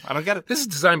 No. No, I don't get it. This is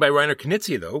designed by Reiner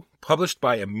Knizia, though, published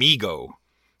by Amigo,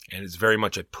 and it's very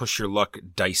much a push-your-luck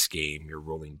dice game. You're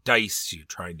rolling dice, you're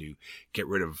trying to get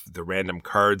rid of the random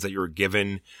cards that you were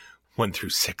given, 1 through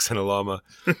 6 in a llama.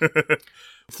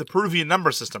 It's the Peruvian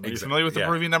number system. Are you familiar with the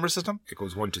Peruvian number system? It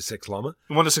goes 1 to 6 llama?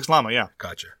 1 to 6 llama, yeah.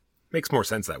 Gotcha. Makes more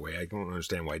sense that way. I don't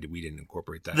understand why we didn't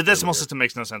incorporate that. The decimal earlier. system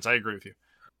makes no sense. I agree with you.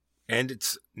 And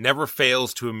it's never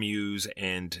fails to amuse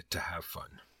and to have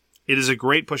fun. It is a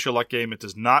great push-your-luck game. It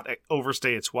does not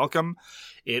overstay its welcome.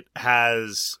 It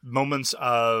has moments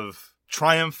of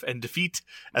triumph and defeat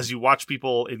as you watch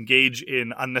people engage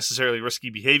in unnecessarily risky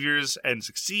behaviors and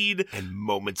succeed. And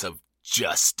moments of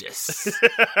justice.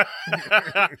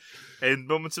 And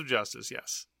moments of justice,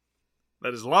 yes.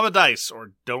 That is Llama Dice,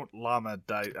 or Don't Llama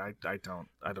Dice. I don't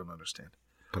understand.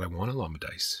 But I want a llama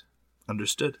dice.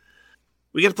 Understood.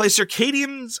 We get to play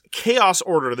Circadian's Chaos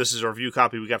Order. This is a review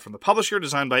copy we got from the publisher,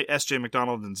 designed by S.J.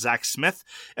 McDonald and Zach Smith.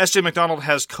 S.J. McDonald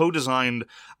has co-designed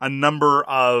a number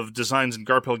of designs in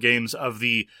Garphill games of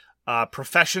the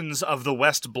Professions of the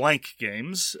West blank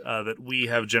games that we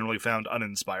have generally found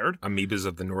uninspired. Amoebas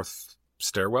of the North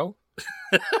Stairwell?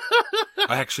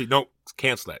 No,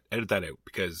 cancel that. Edit that out,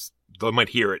 because they might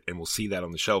hear it, and we'll see that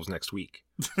on the shelves next week.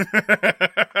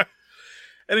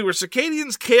 Anyway,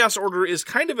 Circadian's Chaos Order is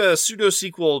kind of a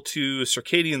pseudo-sequel to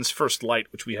Circadian's First Light,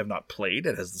 which we have not played.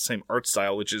 It has the same art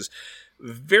style, which is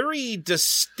very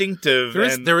distinctive.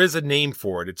 There is a name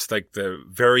for it. It's like the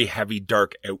very heavy,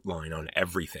 dark outline on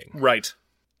everything. Right.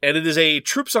 And it is a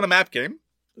troops on a map game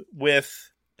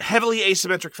with heavily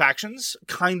asymmetric factions,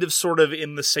 kind of sort of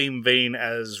in the same vein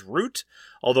as Root,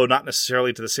 although not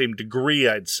necessarily to the same degree,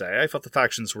 I'd say. I thought the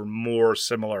factions were more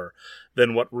similar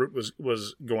than what Root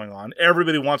was going on.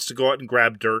 Everybody wants to go out and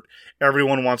grab dirt.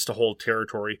 Everyone wants to hold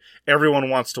territory. Everyone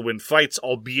wants to win fights,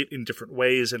 albeit in different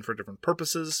ways and for different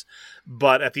purposes.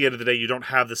 But at the end of the day, you don't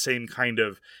have the same kind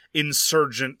of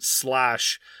insurgent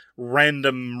 /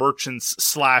 random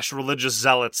merchants / religious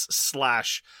zealots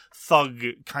 / thug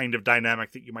kind of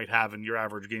dynamic that you might have in your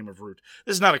average game of Root.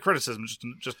 This is not a criticism,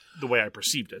 just the way I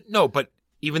perceived it. No, but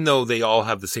even though they all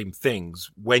have the same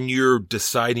things, when you're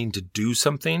deciding to do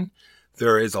something,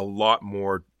 there is a lot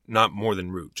more, not more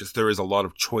than Root, just there is a lot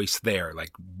of choice there.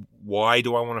 Like, why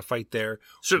do I want to fight there?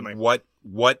 Certainly.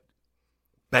 What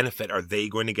benefit are they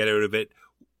going to get out of it?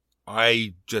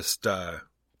 I just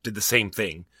did the same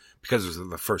thing because it was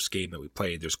the first game that we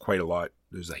played. There's quite a lot.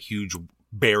 There's a huge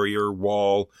barrier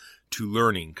wall to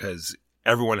learning because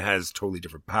everyone has totally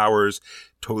different powers,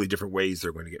 totally different ways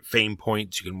they're going to get fame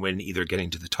points. You can win either getting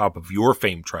to the top of your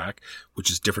fame track,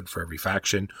 which is different for every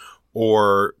faction,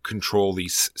 or control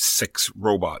these 6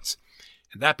 robots.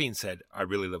 And that being said, I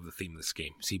really love the theme of this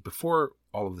game. See, before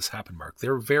all of this happened, Mark, they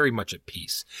were very much at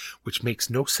peace, which makes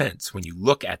no sense when you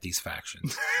look at these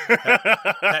factions.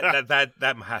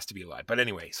 that has to be a lie. But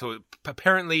anyway, so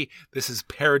apparently this is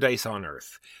paradise on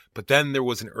Earth. But then there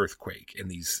was an earthquake,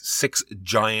 and these 6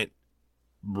 giant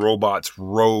robots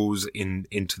rose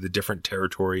into the different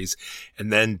territories,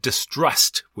 and then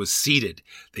distrust was seeded.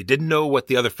 They didn't know what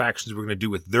the other factions were going to do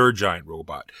with their giant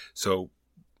robot. So,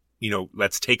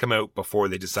 let's take them out before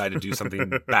they decide to do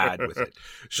something bad with it.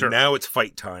 Sure. So now it's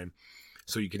fight time.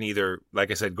 So you can either, like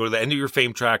I said, go to the end of your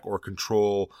fame track or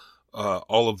control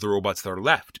all of the robots that are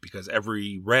left, because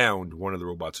every round, one of the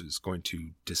robots is going to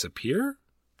disappear.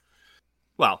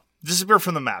 Well, disappear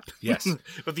from the map. Yes.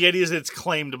 But the idea is that it's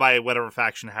claimed by whatever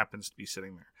faction happens to be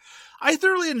sitting there. I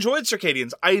thoroughly enjoyed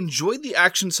Circadians. I enjoyed the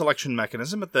action selection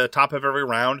mechanism. At the top of every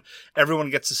round, everyone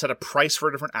gets to set a price for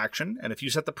a different action, and if you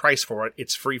set the price for it,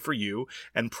 it's free for you,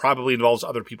 and probably involves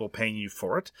other people paying you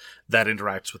for it. That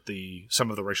interacts with some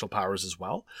of the racial powers as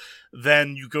well.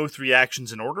 Then you go through the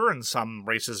actions in order, and some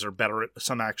races are better at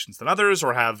some actions than others,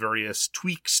 or have various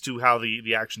tweaks to how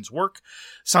the actions work.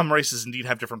 Some races indeed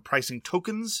have different pricing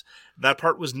tokens. That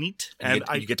part was neat. And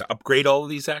you get to upgrade all of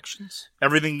these actions?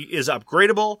 Everything is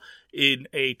upgradable in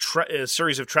a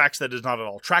series of tracks that is not at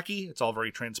all tracky. It's all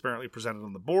very transparently presented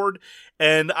on the board.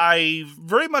 And I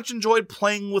very much enjoyed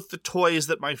playing with the toys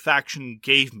that my faction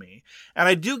gave me. And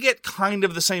I do get kind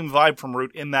of the same vibe from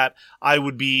Root in that I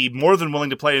would be more than willing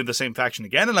to play the same faction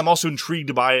again. And I'm also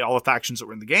intrigued by all the factions that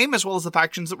were in the game, as well as the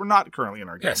factions that were not currently in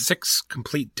our game. Yeah, 6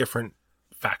 complete different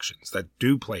factions that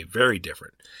do play very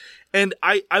different. And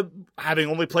I, having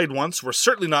only played once, we're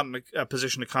certainly not in a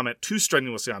position to comment too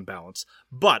strenuously on balance.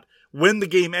 But when the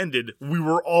game ended, we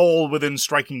were all within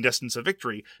striking distance of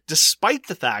victory, despite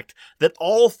the fact that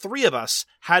all 3 of us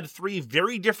had 3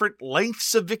 very different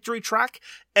lengths of victory track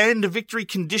and a victory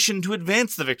condition to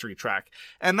advance the victory track.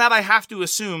 And that I have to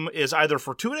assume is either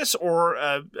fortuitous or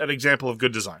an example of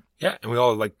good design. Yeah, and we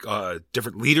all have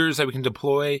different leaders that we can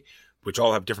deploy, which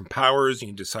all have different powers. You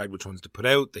can decide which ones to put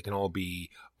out. They can all be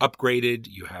upgraded.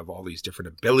 You have all these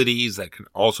different abilities that can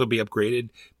also be upgraded,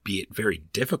 be it very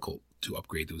difficult to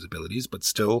upgrade those abilities, but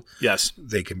still, yes,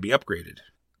 they can be upgraded.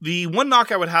 The one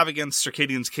knock I would have against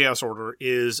Circadian's Chaos Order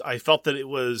is I felt that it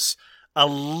was a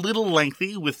little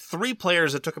lengthy. With 3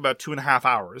 players, it took about 2.5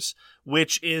 hours,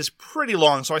 which is pretty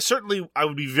long. So I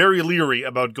would be very leery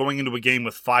about going into a game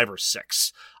with 5 or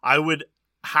 6. I would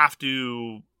have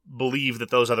to believe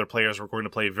that those other players were going to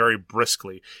play very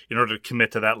briskly in order to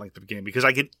commit to that length of game, because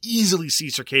I could easily see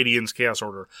Circadian's Chaos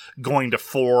Order going to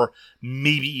 4,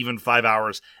 maybe even 5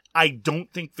 hours. I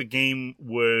don't think the game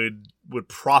would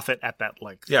profit at that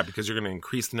length. Yeah, because you're going to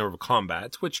increase the number of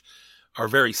combats, which are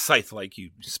very Scythe-like. You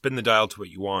spin the dial to what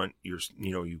you want.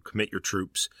 You commit your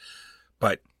troops.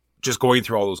 But just going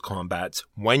through all those combats,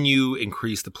 when you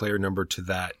increase the player number to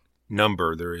that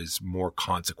number, there is more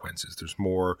consequences. There's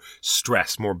more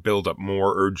stress, more buildup,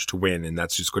 more urge to win, and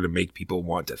that's just going to make people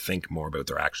want to think more about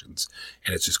their actions,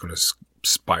 and it's just going to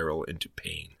spiral into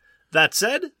pain. That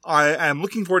said, I am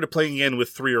looking forward to playing again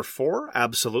with 3 or 4.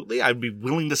 Absolutely. I'd be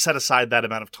willing to set aside that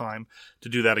amount of time to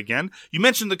do that again. You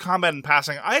mentioned the combat in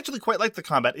passing. I actually quite like the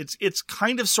combat. It's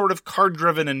kind of sort of card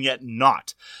driven and yet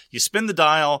not. You spin the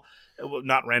dial,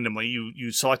 not randomly,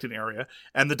 you select an area,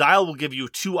 and the dial will give you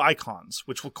 2 icons,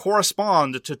 which will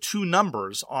correspond to 2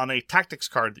 numbers on a tactics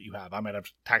card that you have. I might have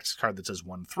a tactics card that says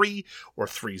 1-3 or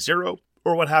 3-0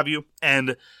 or what have you.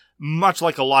 And much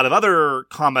like a lot of other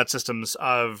combat systems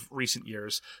of recent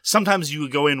years, sometimes you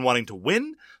go in wanting to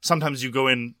win, sometimes you go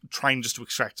in trying just to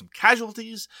extract some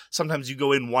casualties, sometimes you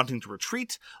go in wanting to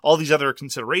retreat, all these other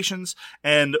considerations,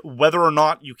 and whether or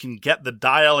not you can get the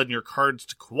dial and your cards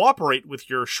to cooperate with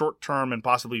your short-term and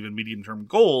possibly even medium-term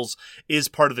goals is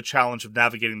part of the challenge of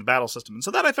navigating the battle system. And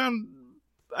so that I found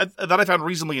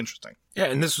reasonably interesting. Yeah,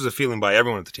 and this was a feeling by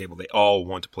everyone at the table. They all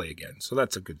want to play again, so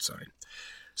that's a good sign.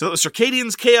 So that was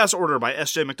Circadian's Chaos Order by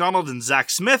S.J. McDonald and Zach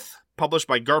Smith, published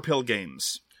by Garphill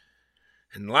Games.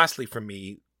 And lastly for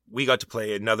me, we got to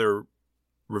play another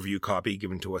review copy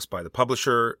given to us by the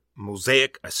publisher,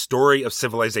 Mosaic, A Story of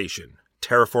Civilization,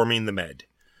 Terraforming the Med.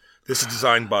 This is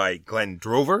designed by Glenn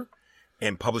Drover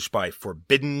and published by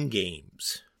Forbidden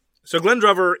Games. So Glenn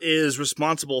Drover is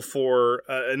responsible for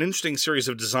an interesting series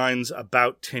of designs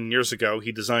about 10 years ago.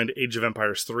 He designed Age of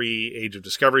Empires 3, Age of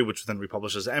Discovery, which then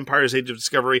republished as Empires Age of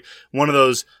Discovery, one of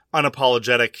those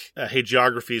unapologetic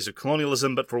hagiographies of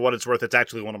colonialism, but for what it's worth, it's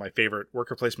actually one of my favorite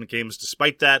worker placement games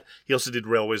despite that. He also did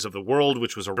Railways of the World,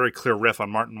 which was a very clear riff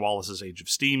on Martin Wallace's Age of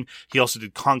Steam. He also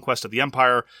did Conquest of the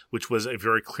Empire, which was a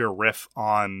very clear riff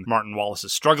on Martin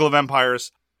Wallace's Struggle of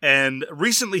Empires. And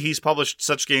recently he's published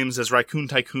such games as Raccoon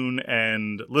Tycoon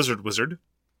and Lizard Wizard.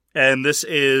 And this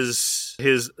is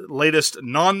his latest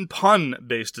non-pun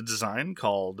based design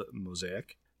called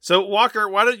Mosaic. So Walker,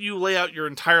 why don't you lay out your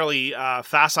entirely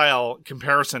facile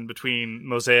comparison between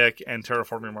Mosaic and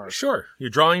Terraforming Mars? Sure. You're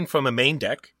drawing from a main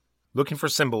deck. looking for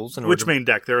symbols. Which main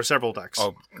deck? There are several decks.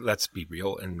 Oh, let's be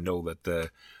real and know that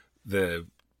the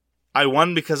I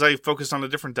won because I focused on a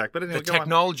different deck. But anyway, the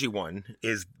technology one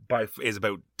is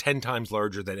about 10 times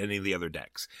larger than any of the other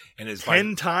decks, and is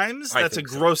 10 times. That's a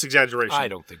gross exaggeration. I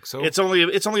don't think so. It's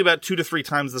only about 2 to 3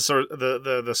 times the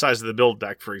size of the build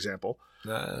deck, for example.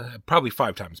 Probably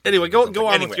 5 times. Anyway, go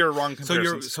on with your wrong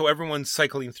comparisons. So everyone's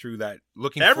cycling through that,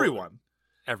 looking. Everyone.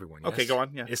 Yes. Okay, go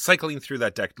on. Yeah, is cycling through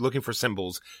that deck, looking for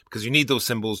symbols, because you need those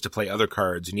symbols to play other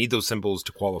cards. You need those symbols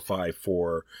to qualify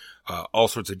for all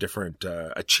sorts of different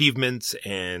achievements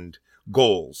and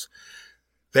goals.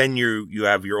 Then you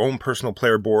have your own personal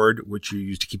player board, which you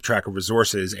use to keep track of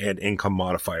resources and income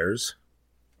modifiers,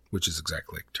 which is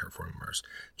exactly like Terraforming Mars,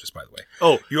 just by the way.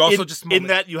 Oh, you also in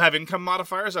that you have income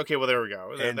modifiers. Okay, well there we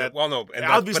go. That's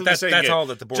all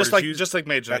that the board is just like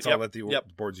Mage. That's all that the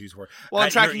board's used for. Well, I'm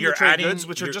tracking your trade goods,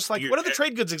 which are just like what are the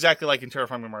trade goods exactly like in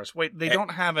Terraforming Mars? Wait, they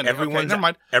don't have any. Okay, never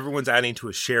mind. Everyone's adding to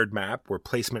a shared map where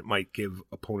placement might give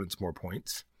opponents more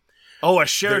points. Oh, a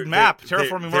shared map.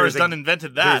 Terraforming Mars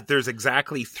invented that. There's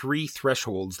exactly 3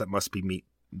 thresholds that must be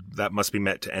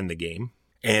met to end the game.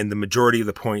 And the majority of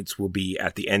the points will be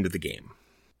at the end of the game.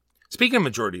 Speaking of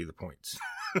majority of the points.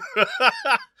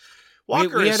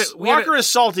 Walker is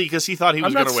salty because he thought he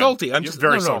was going to win. I'm not salty. I'm just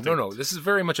very salty. No. This is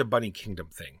very much a Bunny Kingdom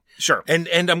thing. Sure. And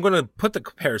I'm going to put the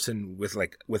comparison with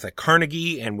a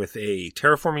Carnegie and with a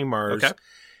Terraforming Mars. Okay.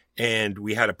 And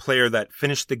we had a player that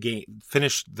finished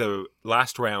the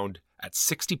last round at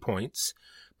 60 points.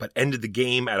 But ended the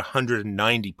game at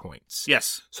 190 points.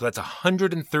 Yes. So that's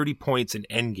 130 points in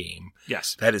endgame.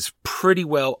 Yes. That is pretty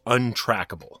well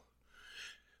untrackable.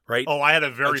 Right? Oh, I had a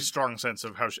very strong sense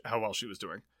of how well she was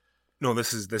doing. No,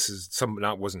 this is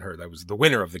wasn't her. That was the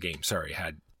winner of the game. Sorry,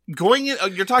 going in.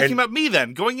 You're talking about me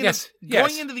then. Going into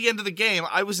the end of the game,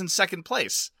 I was in second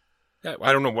place. Yeah,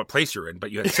 I don't know what place you're in,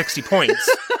 but you had 60 points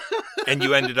and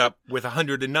you ended up with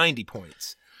 190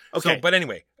 points. Okay. So, but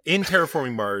anyway, in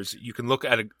Terraforming Mars, you can look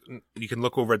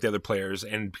over at the other players,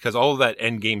 and because all of that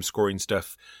end game scoring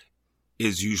stuff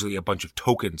is usually a bunch of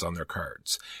tokens on their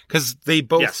cards, because they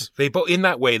both in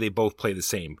that way they both play the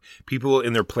same. People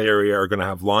in their play area are going to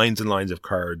have lines and lines of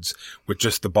cards with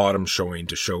just the bottom showing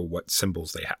to show what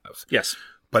symbols they have. Yes,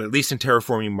 but at least in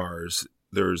Terraforming Mars,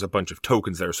 there's a bunch of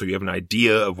tokens there, so you have an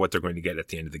idea of what they're going to get at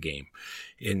the end of the game.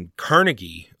 In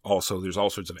Carnegie, also, there's all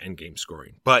sorts of endgame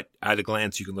scoring. But at a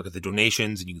glance, you can look at the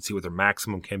donations and you can see what their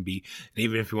maximum can be. And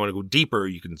even if you want to go deeper,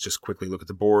 you can just quickly look at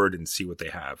the board and see what they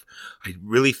have. I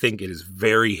really think it is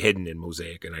very hidden in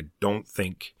Mosaic, and I don't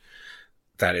think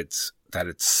that it's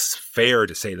fair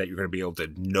to say that you're going to be able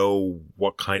to know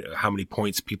how many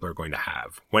points people are going to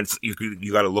have. Once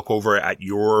you got to look over at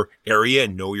your area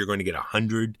and know you're going to get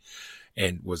 100.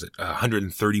 And was it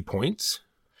 130 points?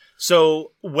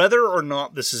 So whether or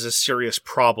not this is a serious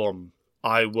problem,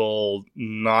 I will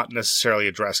not necessarily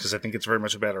address because I think it's very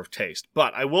much a matter of taste.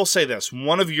 But I will say this.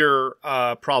 One of your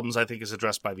problems, I think, is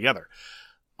addressed by the other.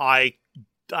 I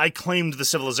claimed the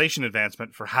civilization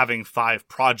advancement for having 5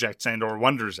 projects and or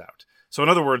wonders out. So in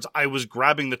other words, I was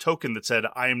grabbing the token that said,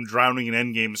 I am drowning in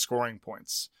endgame scoring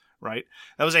points. Right,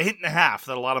 that was a hint and a half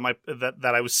that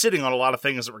that I was sitting on a lot of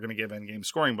things that were going to give endgame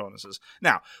scoring bonuses.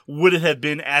 Now, would it have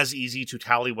been as easy to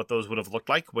tally what those would have looked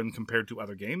like when compared to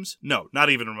other games? No, not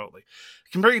even remotely.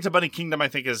 Comparing it to Bunny Kingdom, I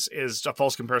think is a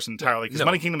false comparison entirely because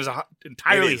Bunny Kingdom is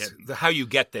entirely hidden. How you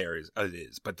get there is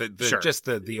but just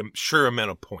the sheer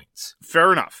amount of points.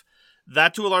 Fair enough.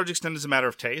 That, to a large extent, is a matter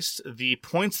of taste. The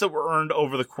points that were earned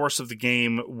over the course of the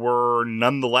game were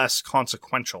nonetheless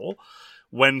consequential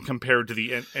when compared to the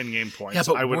endgame points. Yeah,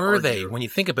 but were they? When you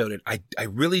think about it, I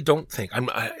really don't think, I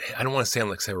don't want to sound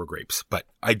like sour grapes, but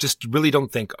I just really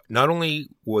don't think, not only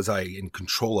was I in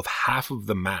control of half of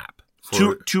the map.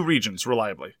 Two regions,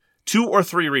 reliably. 2 or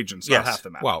 3 regions, not half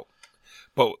the map. Well,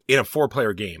 but in a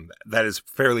 4-player game, that is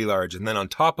fairly large. And then on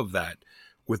top of that,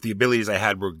 with the abilities I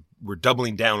had, we're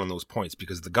doubling down on those points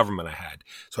because of the government I had.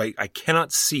 So I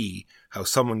cannot see how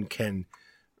someone can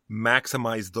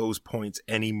maximize those points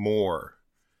any more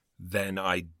than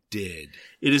I did.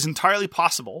 It is entirely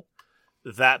possible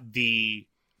that the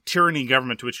tyranny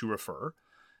government to which you refer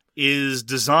is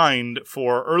designed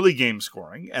for early game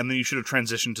scoring, and then you should have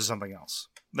transitioned to something else.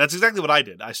 That's exactly what I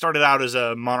did. I started out as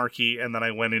a monarchy, and then I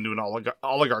went into an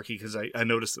oligarchy because I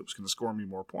noticed it was going to score me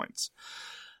more points.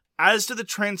 As to the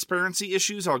transparency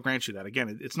issues, I'll grant you that.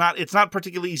 Again, it's not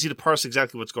particularly easy to parse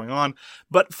exactly what's going on.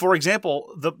 But for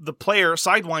example, the player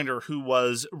Sidewinder, who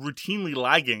was routinely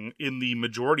lagging in the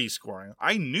majority scoring,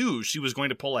 I knew she was going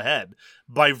to pull ahead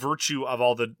by virtue of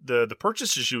all the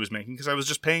purchases she was making, because I was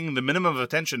just paying the minimum of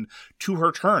attention to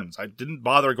her turns. I didn't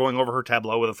bother going over her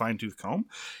tableau with a fine-tooth comb.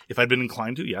 If I'd been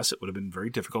inclined to, yes, it would have been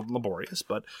very difficult and laborious,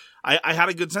 but I had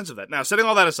a good sense of that. Now, setting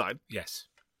all that aside. Yes.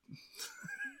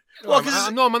 Well,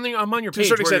 I'm on your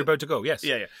page where you're about to go. Yes.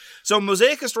 Yeah. So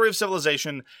Mosaic: A Story of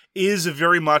Civilization is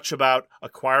very much about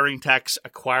acquiring techs,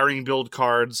 acquiring build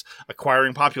cards,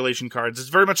 acquiring population cards. It's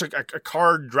very much a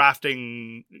card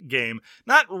drafting game.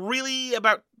 Not really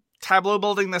about tableau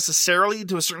building necessarily.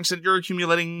 To a certain extent, you're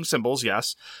accumulating symbols,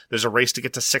 yes. There's a race to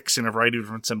get to 6 in a variety of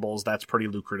different symbols. That's pretty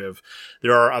lucrative.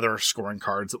 There are other scoring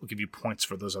cards that will give you points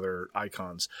for those other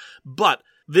icons. But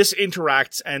this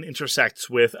interacts and intersects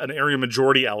with an area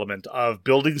majority element of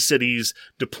building cities,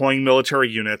 deploying military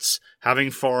units, having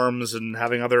farms, and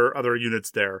having other units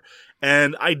there.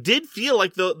 And I did feel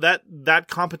like that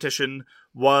competition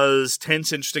was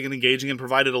tense, interesting, and engaging, and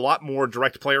provided a lot more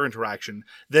direct player interaction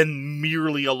than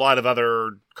merely a lot of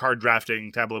other card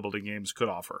drafting, tableau building games could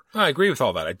offer. I agree with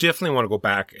all that. I definitely want to go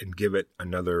back and give it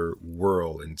another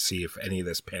whirl and see if any of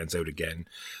this pans out again.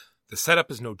 The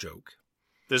setup is no joke.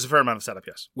 There's a fair amount of setup,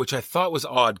 yes. Which I thought was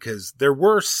odd, because there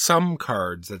were some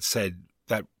cards that said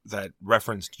that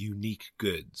referenced unique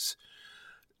goods.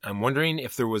 I'm wondering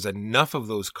if there was enough of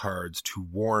those cards to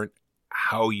warrant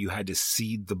how you had to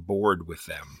seed the board with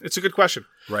them. It's a good question.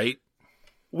 Right?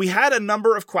 We had a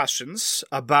number of questions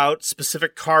about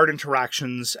specific card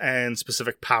interactions and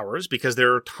specific powers, because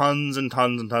there are tons and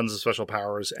tons and tons of special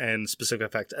powers and specific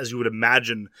effects, as you would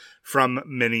imagine from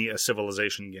many a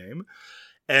Civilization game.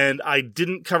 And I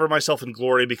didn't cover myself in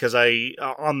glory because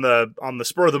on the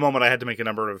spur of the moment, I had to make a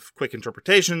number of quick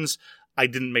interpretations. I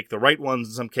didn't make the right ones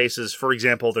in some cases. For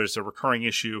example, there's a recurring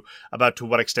issue about to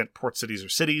what extent port cities are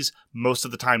cities. Most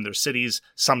of the time they're cities.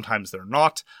 Sometimes they're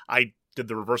not. I did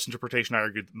the reverse interpretation. I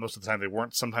argued that most of the time they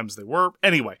weren't. Sometimes they were.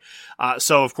 Anyway,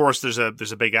 so of course there's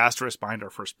a big asterisk behind our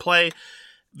first play.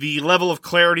 The level of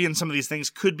clarity in some of these things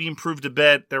could be improved a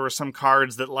bit. There were some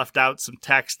cards that left out some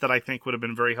text that I think would have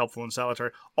been very helpful in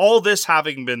Solitaire. All this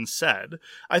having been said,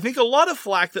 I think a lot of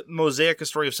flack that Mosaic: A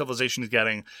Story of Civilization is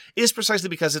getting is precisely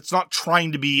because it's not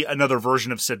trying to be another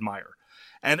version of Sid Meier.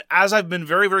 And as I've been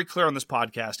very, very clear on this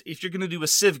podcast, if you're going to do a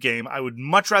Civ game, I would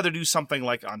much rather do something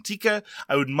like Antica.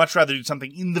 I would much rather do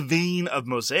something in the vein of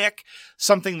Mosaic,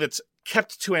 something that's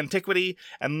kept to antiquity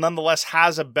and nonetheless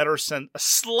has a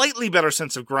slightly better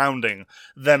sense of grounding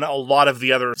than a lot of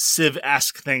the other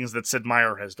Civ-esque things that Sid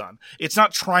Meier has done. It's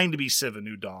not trying to be Civ: A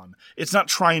New Dawn. It's not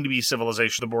trying to be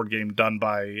Civilization, the board game done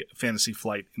by Fantasy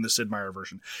Flight in the Sid Meier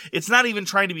version. It's not even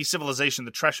trying to be Civilization,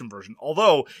 the Tresham version,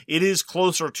 although it is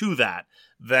closer to that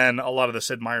than a lot of the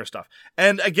Sid Meier stuff.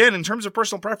 And again, in terms of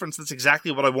personal preference, that's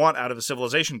exactly what I want out of a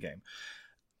Civilization game.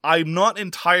 I'm not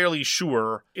entirely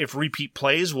sure if repeat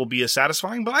plays will be as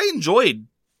satisfying, but I enjoyed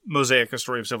Mosaic: A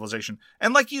Story of Civilization.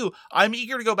 And like you, I'm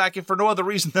eager to go back, if for no other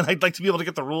reason than I'd like to be able to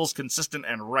get the rules consistent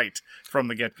and right from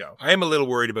the get-go. I am a little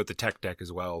worried about the tech deck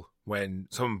as well. When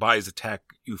someone buys a tech,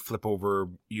 you flip over,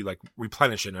 you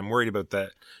replenish it. I'm worried about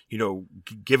that,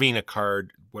 giving a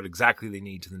card what exactly they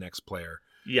need to the next player.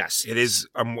 Yes. It is.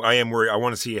 I am worried. I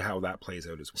want to see how that plays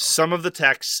out as well. Some of the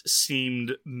techs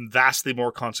seemed vastly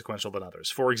more consequential than others.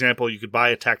 For example, you could buy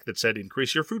a tech that said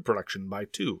increase your food production by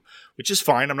 2, which is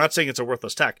fine. I'm not saying it's a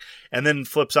worthless tech. And then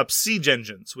flips up siege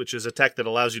engines, which is a tech that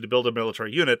allows you to build a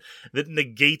military unit that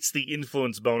negates the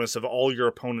influence bonus of all your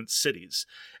opponent's cities.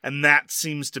 And that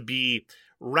seems to be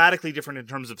radically different in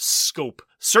terms of scope,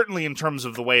 certainly in terms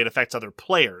of the way it affects other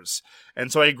players.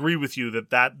 And so I agree with you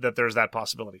that there's that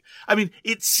possibility. I mean,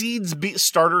 it seeds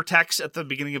starter techs at the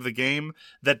beginning of the game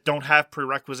that don't have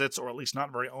prerequisites, or at least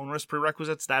not very onerous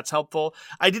prerequisites. That's helpful.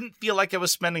 I didn't feel like I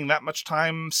was spending that much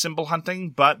time symbol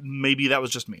hunting, but maybe that was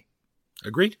just me.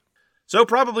 Agreed. So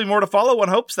probably more to follow, one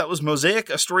hopes. That was Mosaic: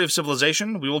 A Story of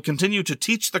Civilization. We will continue to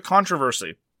teach the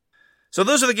controversy. So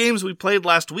those are the games we played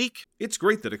last week. It's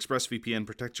great that ExpressVPN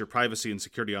protects your privacy and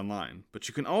security online, but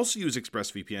you can also use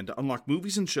ExpressVPN to unlock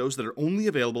movies and shows that are only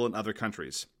available in other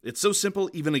countries. It's so simple,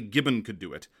 even a gibbon could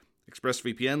do it.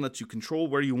 ExpressVPN lets you control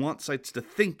where you want sites to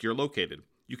think you're located.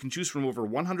 You can choose from over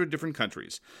 100 different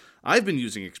countries. I've been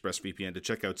using ExpressVPN to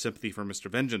check out Sympathy for Mr.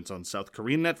 Vengeance on South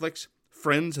Korean Netflix,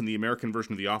 Friends and the American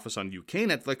version of The Office on UK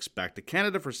Netflix, back to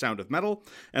Canada for Sound of Metal,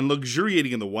 and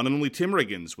luxuriating in the one and only Tim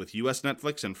Riggins with US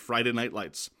Netflix and Friday Night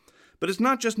Lights. But it's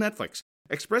not just Netflix.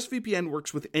 ExpressVPN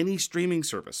works with any streaming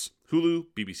service. Hulu,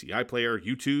 BBC iPlayer,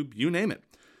 YouTube, you name it.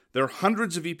 There are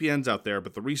hundreds of VPNs out there,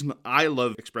 but the reason I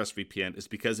love ExpressVPN is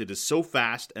because it is so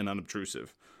fast and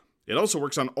unobtrusive. It also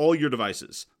works on all your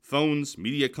devices, phones,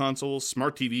 media consoles,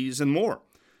 smart TVs, and more.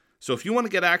 So if you want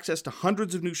to get access to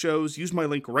hundreds of new shows, use my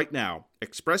link right now,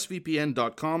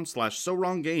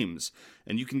 expressvpn.com/SoWrongGames,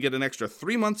 and you can get an extra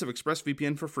 3 months of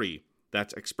ExpressVPN for free.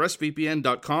 That's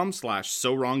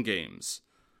expressvpn.com/SoWrongGames.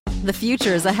 The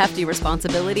future is a hefty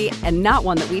responsibility and not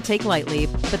one that we take lightly.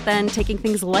 But then taking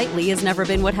things lightly has never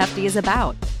been what Hefty is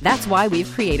about. That's why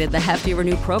we've created the Hefty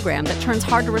Renew program that turns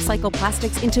hard-to-recycle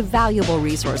plastics into valuable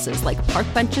resources like park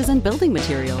benches and building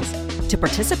materials. To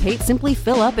participate, simply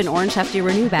fill up an orange Hefty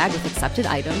Renew bag with accepted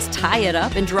items, tie it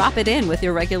up, and drop it in with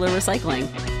your regular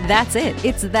recycling. That's it.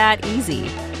 It's that easy.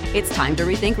 It's time to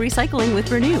rethink recycling with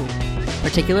Renew.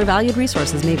 Particular valued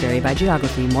resources may vary by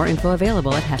geography. More info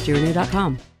available at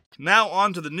heftyrenew.com. Now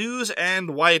on to the news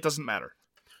and why it doesn't matter.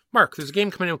 Mark, there's a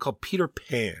game coming out called Peter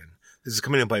Pan. This is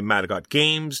coming out by Madagot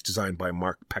Games, designed by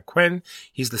Mark Paquin.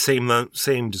 He's the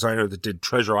same designer that did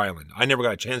Treasure Island. I never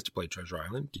got a chance to play Treasure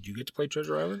Island. Did you get to play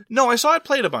Treasure Island? No, I saw it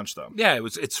played a bunch, though. Yeah,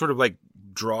 it's sort of like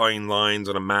drawing lines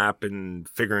on a map and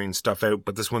figuring stuff out,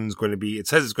 but this one's going to be, it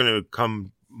says it's going to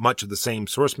come much of the same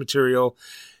source material,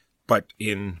 but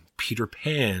in Peter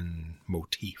Pan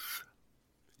motif.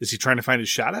 Is he trying to find his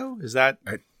shadow? Is that...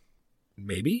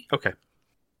 Maybe? Okay.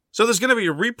 So there's going to be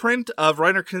a reprint of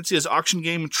Reiner Knizia's auction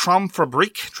game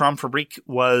Traumfabrik. Traumfabrik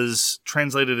was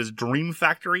translated as Dream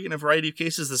Factory in a variety of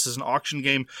cases. This is an auction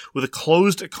game with a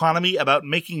closed economy about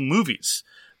making movies,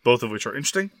 both of which are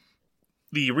interesting.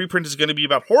 The reprint is going to be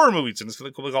about horror movies, and it's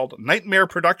going to be called Nightmare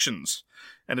Productions.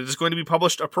 And it is going to be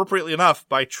published, appropriately enough,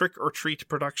 by Trick or Treat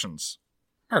Productions.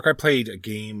 Mark, I played a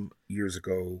game years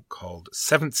ago called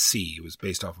Seventh Sea. It was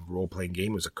based off of a role-playing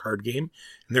game. It was a card game.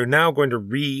 And they're now going to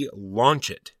relaunch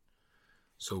it.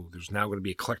 So there's now going to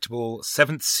be a collectible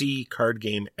Seventh Sea card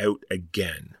game out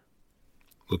again.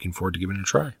 Looking forward to giving it a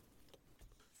try.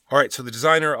 All right, so the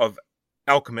designer of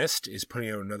Alchemist is putting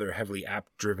out another heavily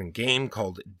app-driven game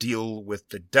called Deal with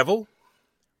the Devil,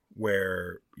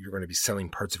 where you're going to be selling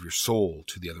parts of your soul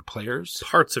to the other players.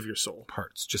 Parts of your soul.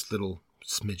 Parts, just little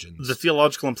smidgens. The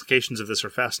theological implications of this are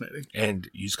fascinating. And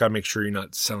you just got to make sure you're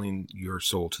not selling your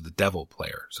soul to the devil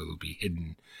player. So there'll be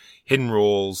hidden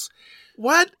roles.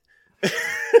 What?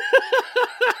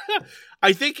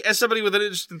 I think as somebody with an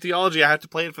interest in theology, I have to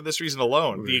play it for this reason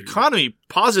alone. The economy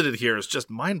posited here is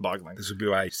just mind-boggling. This would be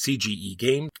my CGE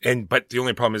game. But the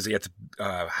only problem is you have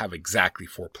to have exactly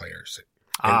 4 players.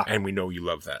 And we know you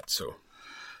love that. So,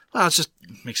 well, it just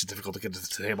makes it difficult to get to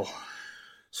the table.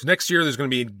 So next year, there's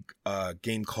going to be a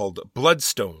game called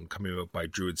Bloodstone coming out by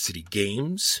Druid City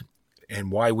Games. And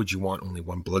why would you want only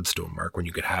one Bloodstone, Mark, when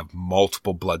you could have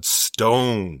multiple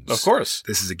Bloodstones? Of course.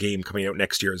 This is a game coming out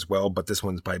next year as well, but this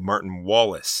one's by Martin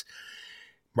Wallace.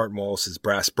 Martin Wallace's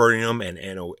Brass Birmingham and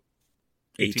Anno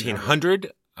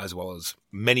 1800, as well as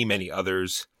many, many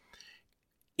others.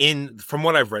 From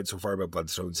what I've read so far about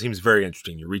Bloodstone, it seems very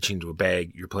interesting. You're reaching into a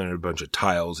bag, you're playing with a bunch of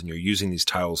tiles, and you're using these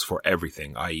tiles for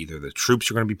everything, i.e. they're the troops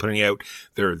you're going to be putting out,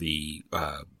 they're the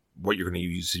what you're going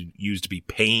to use to be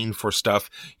paying for stuff.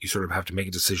 You sort of have to make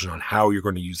a decision on how you're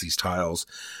going to use these tiles.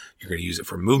 You're going to use it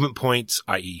for movement points,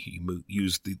 i.e. you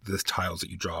use the tiles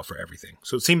that you draw for everything.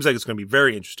 So it seems like it's going to be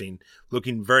very interesting.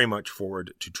 Looking very much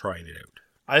forward to trying it out.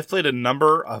 I've played a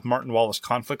number of Martin Wallace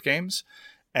conflict games,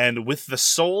 and with the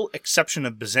sole exception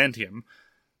of Byzantium,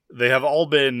 they have all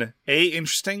been A,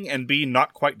 interesting, and B,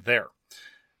 not quite there.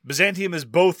 Byzantium is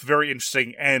both very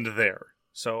interesting and there.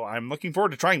 So I'm looking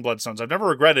forward to trying Bloodstones. I've never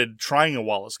regretted trying a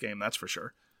Wallace game, that's for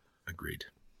sure. Agreed.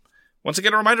 Once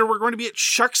again, a reminder, we're going to be at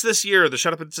Shucks this year, the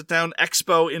Shut Up and Sit Down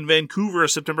Expo in Vancouver,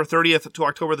 September 30th to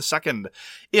October the 2nd.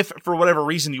 If, for whatever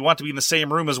reason, you want to be in the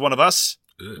same room as one of us,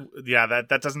 yeah,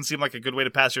 that doesn't seem like a good way to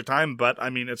pass your time, but, I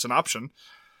mean, it's an option.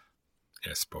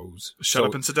 I suppose. Shut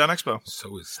Up and Sit Down Expo.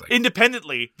 So it's like...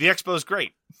 Independently, the expo is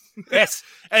great. Yes,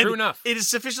 and true enough. It is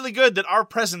sufficiently good that our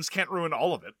presence can't ruin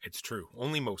all of it. It's true.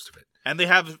 Only most of it. And they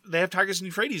have Tigris and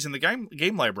Euphrates in the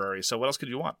game library, so what else could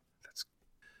you want?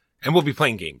 And we'll be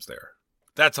playing games there.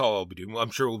 That's all I'll be doing. I'm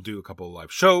sure we'll do a couple of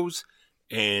live shows,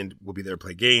 and we'll be there to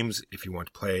play games. If you want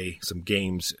to play some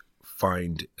games,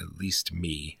 find at least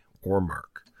me or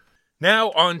Mark.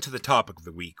 Now on to the topic of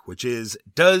the week, which is,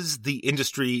 does the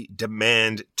industry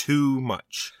demand too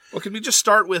much? Well, can we just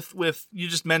start with you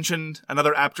just mentioned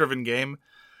another app-driven game?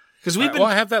 Because we've been... Well,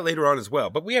 I have that later on as well,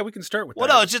 but yeah, we can start with that. Well,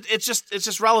 no, it's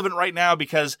just relevant right now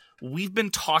because we've been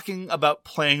talking about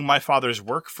playing My Father's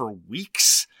Work for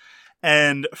weeks,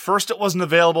 and first it wasn't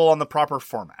available on the proper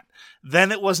format.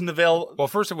 Then it wasn't available. Well,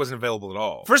 first it wasn't available at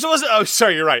all. First it wasn't. Oh,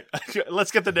 sorry, you're right.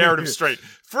 Let's get the narrative straight.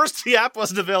 First, the app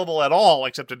wasn't available at all,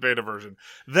 except in beta version.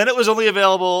 Then it was only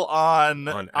available on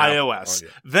iOS. Oh,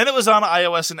 yeah. Then it was on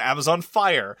iOS and Amazon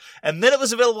Fire. And then it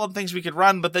was available on things we could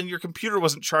run, but then your computer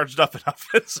wasn't charged up enough,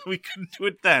 so we couldn't do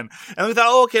it then. And we thought,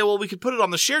 oh, okay, well, we could put it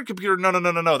on the shared computer. No.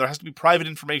 There has to be private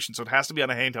information, so it has to be on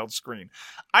a handheld screen.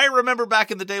 I remember back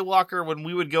in the day, Walker, when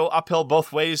we would go uphill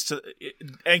both ways to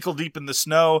ankle deep in the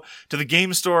snow to the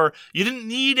game store. You didn't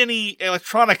need any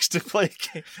electronics to play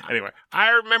a game. Anyway. I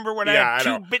remember when I had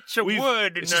 2 bits of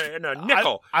wood and a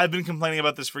nickel. I've been complaining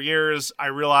about this for years. I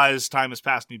realize time has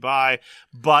passed me by,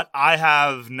 but I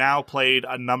have now played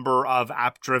a number of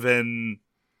app-driven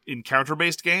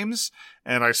encounter-based games,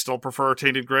 and I still prefer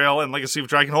Tainted Grail and Legacy of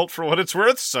Dragonholt for what it's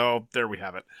worth, so there we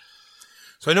have it.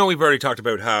 So I know we've already talked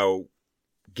about how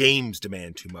games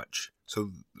demand too much.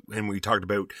 And we talked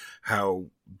about how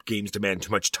games demand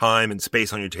too much time and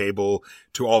space on your table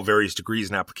to all various degrees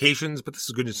and applications, but this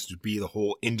is going to be the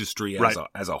whole industry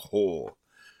as a whole.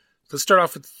 Let's start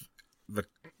off with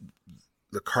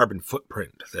the carbon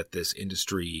footprint that this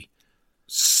industry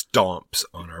stomps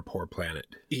on our poor planet.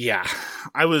 Yeah.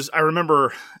 I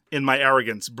remember in my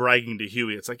arrogance bragging to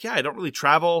Huey. It's like, yeah, I don't really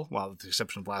travel. Well, with the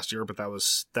exception of last year, but that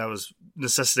was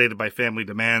necessitated by family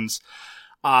demands.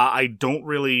 I don't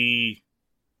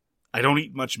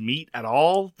eat much meat at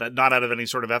all. That not out of any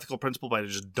sort of ethical principle, but I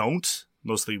just don't.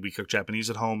 Mostly we cook Japanese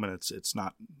at home, and it's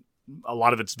not, a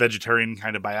lot of it's vegetarian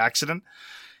kind of by accident.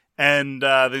 And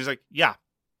then he's like, yeah.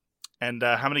 And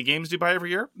how many games do you buy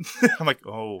every year? I'm like,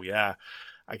 oh, yeah.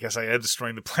 I guess I am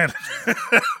destroying the planet.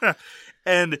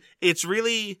 And it's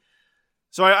really...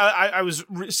 So I was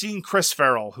seeing Chris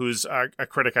Farrell, who's a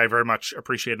critic I very much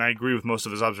appreciate, and I agree with most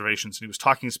of his observations. And he was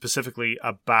talking specifically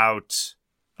about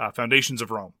Foundations of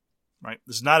Rome, right?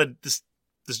 This is not this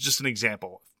is just an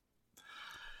example.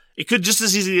 It could just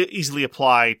as easily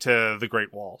apply to the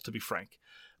Great Wall, to be frank.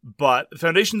 But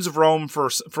Foundations of Rome, for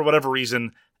whatever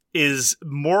reason, is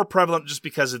more prevalent just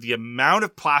because of the amount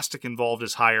of plastic involved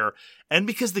is higher, and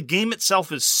because the game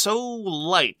itself is so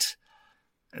light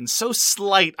and so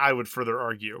slight, I would further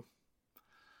argue.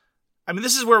 I mean,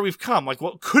 this is where we've come. Like,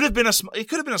 what could have been it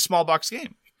could have been a small box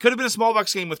game. It could have been a small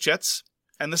box game with chits,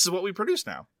 and this is what we produce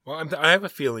now. Well, I have a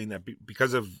feeling that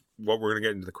because of what we're going to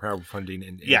get into the crowdfunding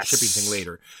and shipping thing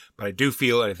later, but I do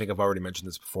feel, and I think I've already mentioned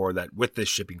this before, that with this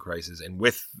shipping crisis and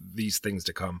with these things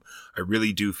to come, I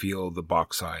really do feel the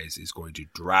box size is going to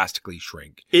drastically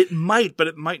shrink. It might, but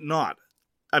it might not.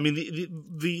 I mean,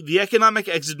 the economic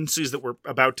exigencies that we're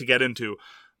about to get into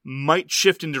might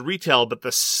shift into retail, but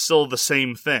that's still the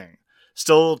same thing.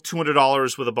 Still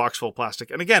 $200 with a box full of plastic.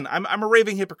 And again, I'm a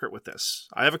raving hypocrite with this.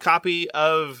 I have a copy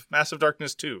of Massive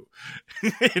Darkness 2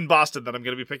 in Boston that I'm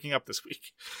going to be picking up this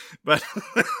week. But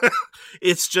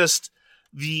it's just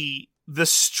the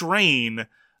strain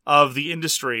of the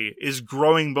industry is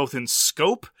growing both in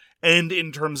scope and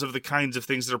in terms of the kinds of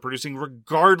things that are producing,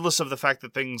 regardless of the fact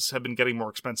that things have been getting more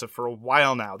expensive for a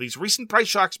while now. These recent price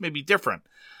shocks may be different.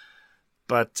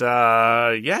 But,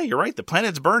 yeah, you're right. The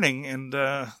planet's burning, and,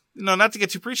 not to get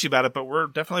too preachy about it, but we're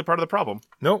definitely part of the problem.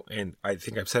 No, and I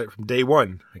think I've said it from day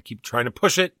one. I keep trying to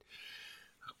push it.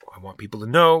 I want people to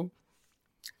know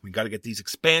we got to get these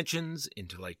expansions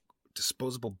into, like,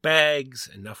 disposable bags,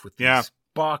 enough with these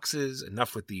boxes,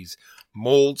 enough with these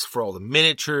molds for all the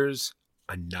miniatures.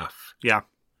 Enough. Yeah.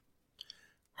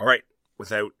 All right.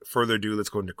 Without further ado, let's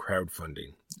go into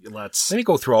crowdfunding. Let me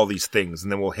go through all these things,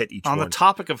 and then we'll hit each one. On the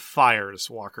topic of fires,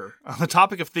 Walker. On the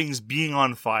topic of things being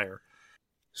on fire.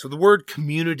 So the word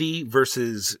community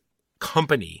versus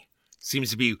company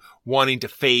seems to be wanting to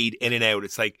fade in and out.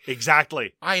 It's like,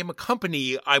 exactly. I am a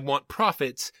company. I want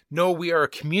profits. No, we are a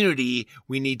community.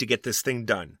 We need to get this thing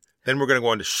done. Then we're going to go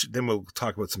on to, then we'll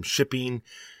talk about some shipping.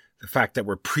 The fact that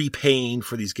we're prepaying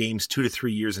for these games 2 to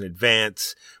 3 years in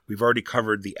advance. We've already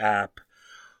covered the app.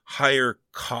 Higher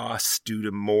costs due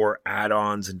to more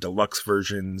add-ons and deluxe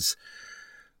versions.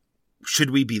 Should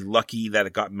we be lucky that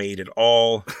it got made at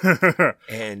all?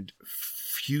 And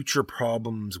future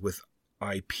problems with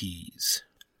IPs.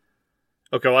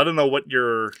 Okay, well, I don't know what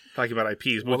you're talking about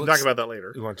IPs, but we'll talk about that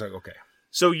later. You want to talk? Okay.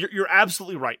 So you're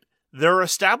absolutely right. There are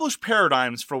established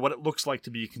paradigms for what it looks like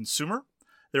to be a consumer.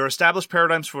 There are established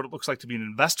paradigms for what it looks like to be an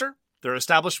investor. There are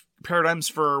established paradigms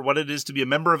for what it is to be a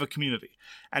member of a community.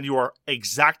 And you are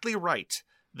exactly right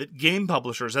that game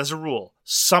publishers, as a rule,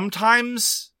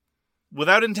 sometimes,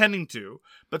 without intending to,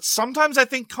 but sometimes I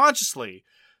think consciously,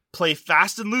 play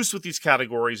fast and loose with these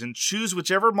categories and choose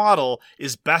whichever model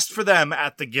is best for them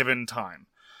at the given time.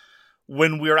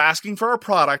 When we're asking for a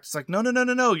product, it's like,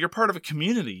 no, you're part of a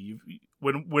community.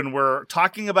 When we're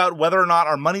talking about whether or not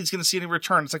our money's going to see any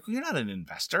return, it's like, well, you're not an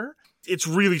investor. It's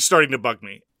really starting to bug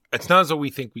me. It's not as though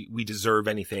we think we deserve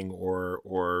anything or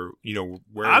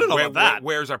I don't know about that.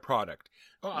 Where's our product?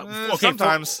 Okay,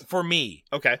 sometimes for me,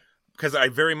 okay, because I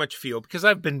very much feel, because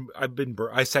I've been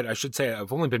I should say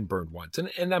I've only been burned once,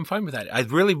 and I'm fine with that. I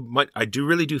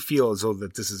really do feel as though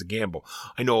that this is a gamble.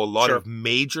 I know a lot of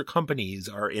major companies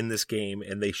are in this game,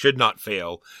 and they should not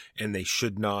fail, and they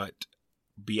should not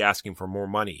be asking for more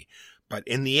money. But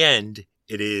in the end,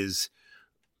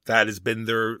 that has been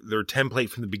their template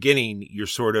from the beginning. You're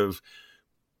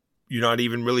not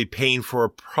even really paying for a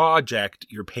project.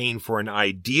 You're paying for an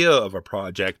idea of a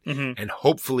project. Mm-hmm. And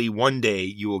hopefully one day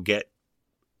you will get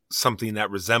something that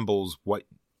resembles what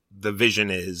the vision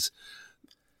is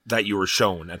that you were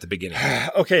shown at the beginning.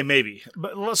 Okay, maybe.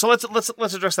 But so let's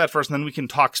address that first, and then we can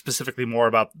talk specifically more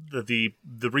about the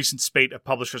recent spate of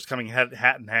publishers coming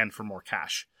hat in hand for more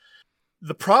cash.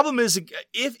 The problem is,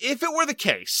 if it were the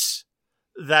case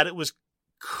that it was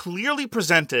clearly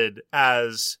presented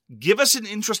as, give us an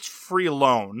interest-free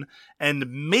loan, and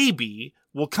maybe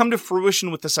we'll come to fruition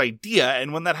with this idea,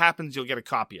 and when that happens, you'll get a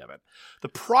copy of it. The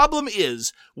problem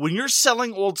is, when you're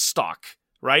selling old stock,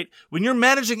 right? When you're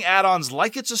managing add-ons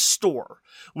like it's a store,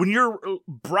 when you're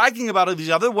bragging about these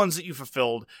other ones that you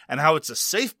fulfilled, and how it's a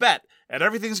safe bet, and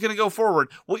everything's going to go forward,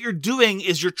 what you're doing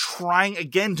is you're trying,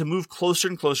 again, to move closer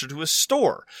and closer to a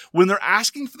store. When they're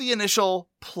asking for the initial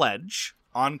pledge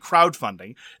on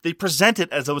crowdfunding, they present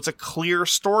it as though it's a clear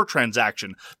store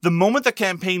transaction. The moment the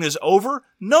campaign is over,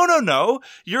 no,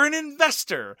 you're an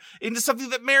investor into something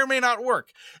that may or may not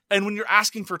work. And when you're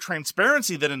asking for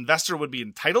transparency that an investor would be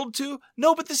entitled to,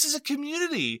 no, but this is a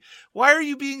community. Why are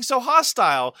you being so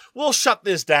hostile? We'll shut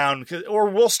this down, or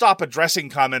we'll stop addressing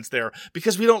comments there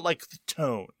because we don't like the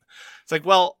tone. It's like,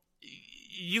 well,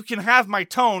 you can have my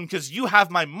tone because you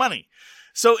have my money.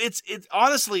 So it's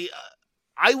honestly,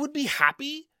 I would be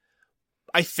happy,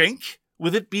 I think,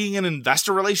 with it being an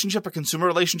investor relationship, a consumer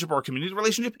relationship, or a community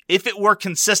relationship, if it were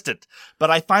consistent.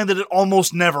 But I find that it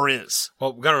almost never is.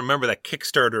 Well, we've got to remember that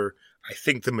Kickstarter, I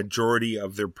think the majority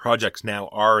of their projects now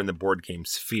are in the board game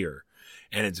sphere.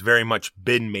 And it's very much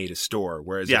been made a store.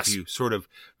 Whereas if you sort of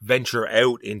venture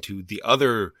out into the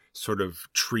other sort of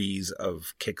trees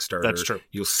of Kickstarter, that's true.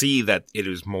 You'll see that it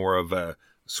is more of a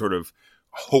sort of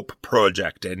hope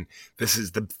project, and this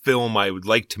is the film I would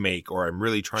like to make, or I'm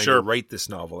really trying to write this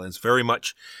novel. And it's very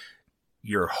much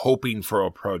you're hoping for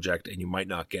a project and you might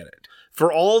not get it.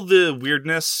 For all the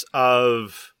weirdness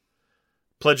of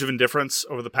Pledge of Indifference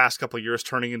over the past couple of years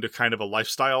turning into kind of a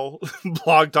lifestyle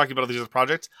blog talking about all these other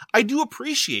projects, I do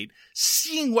appreciate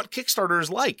seeing what Kickstarter is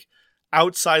like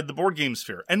outside the board game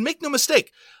sphere. And make no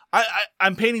mistake,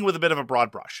 I'm painting with a bit of a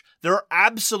broad brush. There are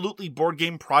absolutely board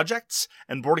game projects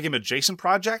and board game adjacent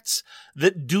projects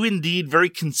that do indeed very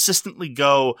consistently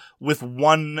go with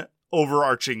one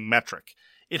overarching metric.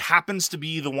 It happens to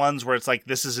be the ones where it's like,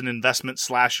 this is an investment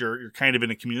 / you're kind of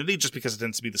in a community, just because it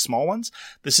tends to be the small ones.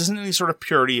 This isn't any sort of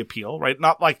purity appeal, right?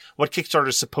 Not like what Kickstarter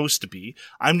is supposed to be.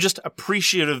 I'm just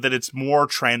appreciative that it's more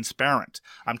transparent.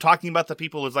 I'm talking about the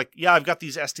people who's like, yeah, I've got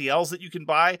these STLs that you can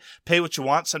buy, pay what you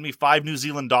want, send me $5 New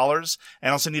Zealand, and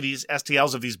I'll send you these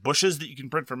STLs of these bushes that you can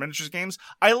print for miniatures games.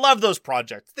 I love those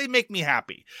projects. They make me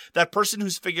happy. That person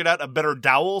who's figured out a better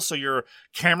dowel so your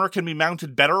camera can be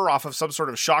mounted better off of some sort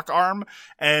of shock arm.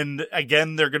 And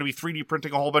again, they're going to be 3D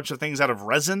printing a whole bunch of things out of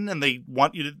resin, and they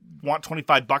want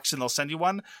 $25 and they'll send you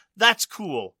one. That's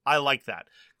cool. I like that.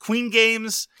 Queen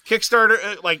Games,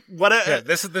 Kickstarter, like what?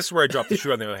 This is where I dropped the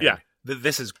shoe on the other hand. Yeah,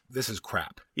 this is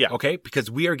crap. Yeah, okay, because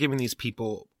we are giving these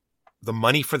people the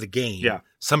money for the game. Yeah,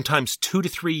 sometimes 2 to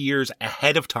 3 years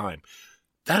ahead of time.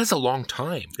 That is a long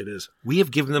time. It is. We have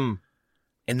given them,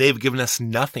 and they've given us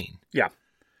nothing. Yeah,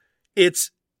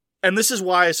 and this is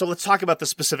why. So let's talk about the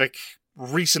specific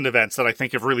recent events that I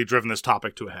think have really driven this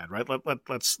topic to a head, right?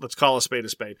 Let's call a spade a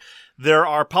spade. There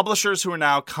are publishers who are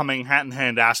now coming hat in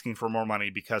hand asking for more money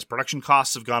because production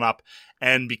costs have gone up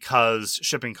and because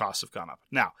shipping costs have gone up.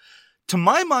 Now, to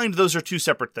my mind, those are two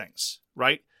separate things,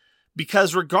 right?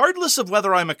 Because regardless of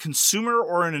whether I'm a consumer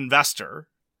or an investor,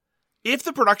 if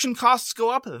the production costs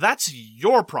go up, that's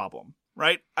your problem.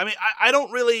 Right? I mean, I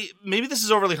don't really, maybe this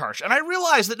is overly harsh. And I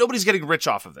realize that nobody's getting rich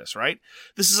off of this, right?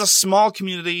 This is a small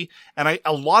community. And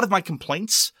a lot of my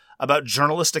complaints about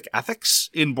journalistic ethics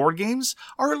in board games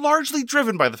are largely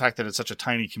driven by the fact that it's such a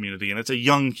tiny community and it's a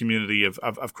young community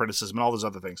of criticism and all those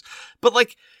other things. But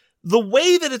like the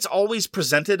way that it's always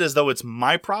presented as though it's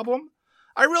my problem,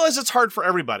 I realize it's hard for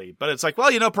everybody, but it's like,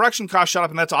 well, production costs shot up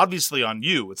and that's obviously on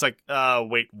you. It's like,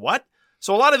 wait, what?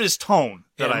 So a lot of it is tone.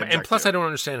 And plus, I don't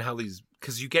understand how these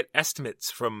because you get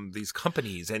estimates from these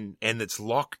companies and it's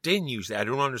locked in usually. I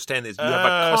don't understand this. You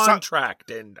have a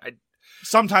contract and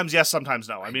sometimes yes, sometimes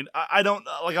no. I mean, I don't,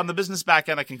 like on the business back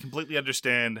end, I can completely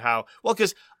understand how, well,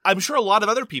 because I'm sure a lot of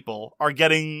other people are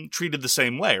getting treated the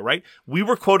same way, right? We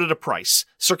were quoted a price.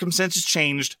 Circumstances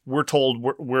changed. We're told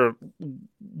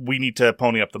we need to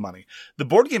pony up the money. The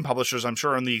board game publishers, I'm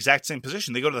sure, are in the exact same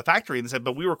position. They go to the factory and they say,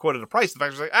 but we were quoted a price. The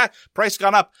factory's like, price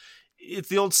gone up. It's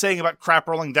the old saying about crap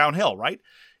rolling downhill, right?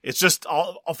 It's just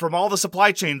from all the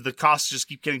supply chains, the costs just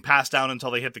keep getting passed down until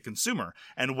they hit the consumer.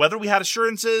 And whether we had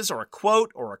assurances or a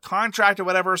quote or a contract or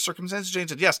whatever, circumstances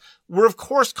changed. And yes, we're of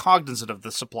course cognizant of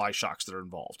the supply shocks that are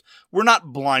involved. We're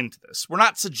not blind to this. We're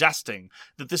not suggesting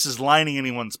that this is lining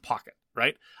anyone's pocket,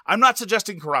 right? I'm not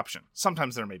suggesting corruption.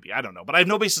 Sometimes there may be. I don't know. But I have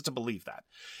no basis to believe that.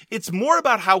 It's more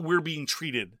about how we're being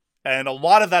treated. And a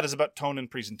lot of that is about tone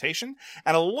and presentation.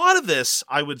 And a lot of this,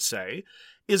 I would say,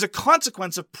 is a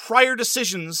consequence of prior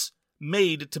decisions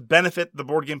made to benefit the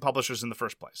board game publishers in the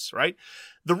first place, right?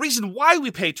 The reason why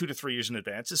we pay 2 to 3 years in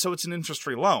advance is so it's an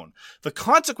interest-free loan. The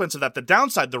consequence of that, the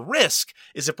downside, the risk,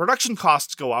 is if production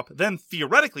costs go up, then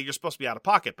theoretically you're supposed to be out of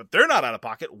pocket, but they're not out of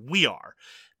pocket, we are.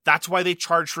 That's why they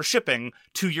charge for shipping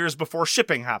 2 years before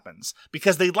shipping happens,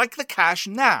 because they like the cash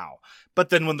now. But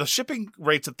then when the shipping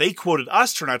rates that they quoted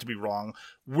us turn out to be wrong,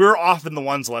 we're often the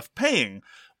ones left paying.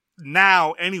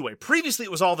 Now, anyway, previously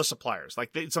it was all the suppliers.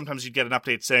 Like sometimes you'd get an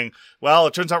update saying, well,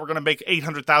 it turns out we're going to make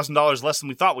 $800,000 less than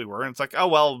we thought we were. And it's like, oh,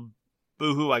 well,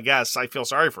 boo-hoo, I guess. I feel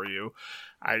sorry for you.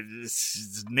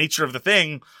 It's the nature of the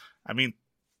thing. I mean,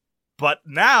 but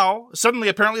now, suddenly,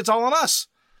 apparently it's all on us.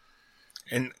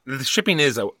 And the shipping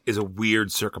is a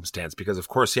weird circumstance because, of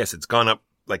course, yes, it's gone up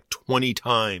like 20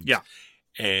 times. Yeah.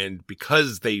 And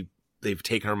because they've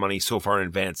taken our money so far in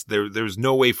advance, there's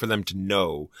no way for them to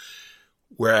know.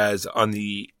 Whereas on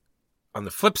the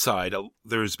flip side,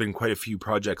 there's been quite a few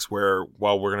projects where,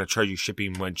 well, we're going to charge you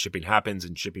shipping when shipping happens,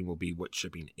 and shipping will be what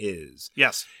shipping is.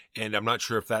 Yes. And I'm not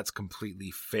sure if that's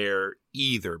completely fair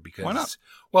either. Because, why not?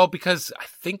 Well, because I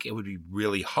think it would be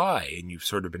really high, and you've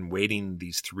sort of been waiting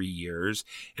these 3 years,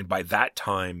 and by that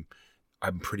time,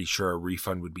 I'm pretty sure a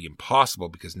refund would be impossible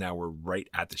because now we're right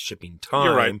at the shipping time.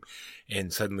 You're right.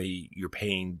 And suddenly you're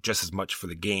paying just as much for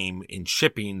the game in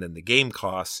shipping than the game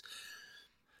costs.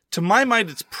 To my mind,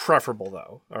 it's preferable,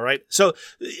 though. All right. So,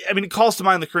 I mean, it calls to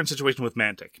mind the current situation with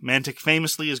Mantic. Mantic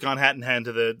famously has gone hat in hand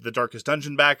to the Darkest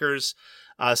Dungeon backers,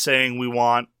 saying we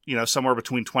want, somewhere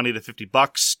between $20 to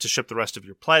 $50 to ship the rest of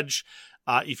your pledge.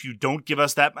 If you don't give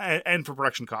us that, and for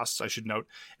production costs, I should note,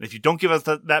 and if you don't give us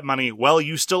that money, well,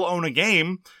 you still own a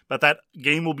game, but that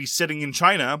game will be sitting in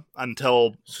China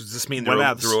until. So does this mean they're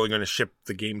only going to ship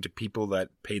the game to people that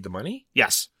paid the money?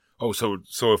 Yes. Oh, so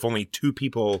if only 2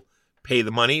 people pay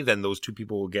the money, then those 2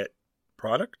 people will get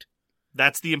product?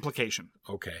 That's the implication.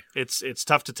 Okay. It's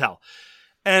tough to tell.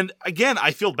 And again,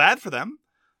 I feel bad for them.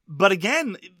 But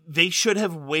again, they should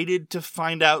have waited to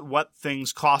find out what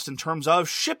things cost in terms of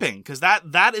shipping, because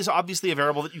that is obviously a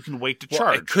variable that you can wait to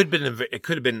charge. It could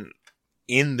have been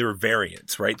in their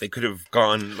variance, right? They could have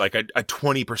gone like a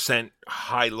 20%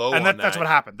 high-low, and that's what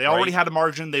happened. They already had a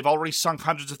margin. They've already sunk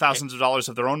hundreds of thousands of dollars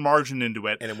of their own margin into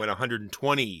it, and it went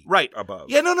 120 above.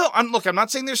 Yeah, no. I'm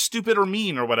not saying they're stupid or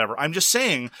mean or whatever. I'm just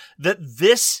saying that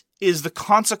this is the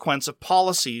consequence of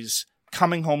policies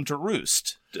coming home to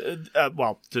roost.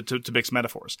 To mix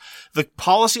metaphors. The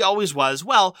policy always was,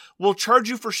 well, we'll charge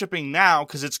you for shipping now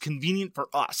because it's convenient for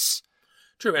us.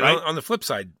 True. And on the flip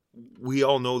side, we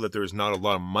all know that there's not a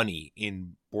lot of money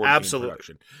in board game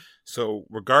production. So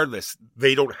regardless,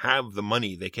 they don't have the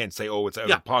money. They can't say, oh, it's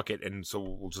out of pocket, and so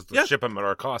we'll just ship them at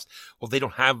our cost. Well, they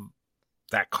don't have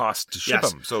that cost to ship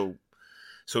them. So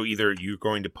either you're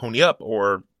going to pony up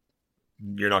or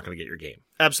you're not going to get your game.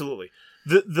 Absolutely.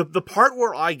 The part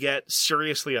where I get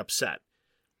seriously upset,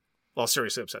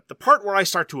 the part where I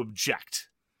start to object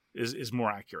is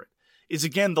more accurate, is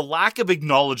again the lack of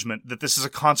acknowledgement that this is a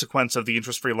consequence of the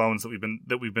interest-free loans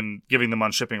that we've been giving them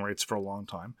on shipping rates for a long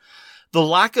time. The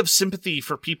lack of sympathy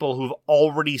for people who've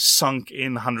already sunk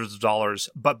in hundreds of dollars,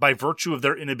 but by virtue of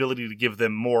their inability to give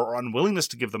them more or unwillingness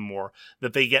to give them more,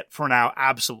 that they get for now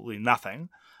absolutely nothing.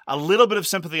 A little bit of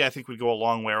sympathy, I think, would go a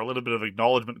long way, or a little bit of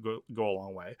acknowledgement go a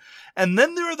long way. And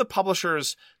then there are the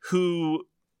publishers who,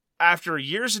 after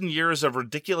years and years of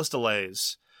ridiculous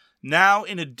delays, now,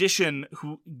 in addition,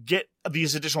 who get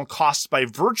these additional costs by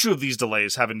virtue of these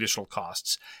delays, have additional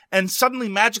costs. And suddenly,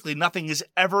 magically, nothing is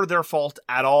ever their fault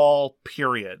at all,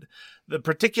 period. The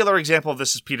particular example of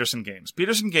this is Peterson Games.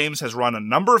 Peterson Games has run a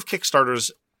number of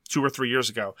Kickstarters 2 or 3 years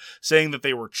ago, saying that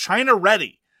they were China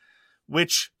ready,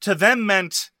 which to them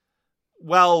meant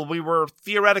well, we were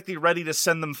theoretically ready to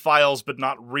send them files, but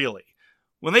not really.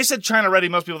 When they said China ready,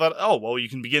 most people thought, oh, well, you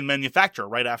can begin manufacture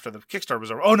right after the Kickstarter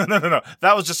was over. Oh, no.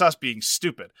 That was just us being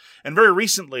stupid. And very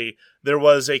recently, there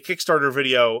was a Kickstarter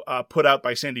video put out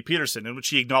by Sandy Peterson in which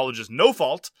he acknowledges no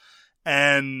fault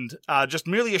and just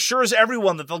merely assures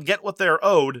everyone that they'll get what they're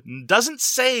owed. Doesn't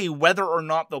say whether or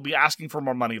not they'll be asking for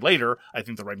more money later. I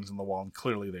think the writing's on the wall, and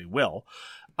clearly they will.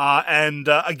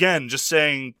 Again, just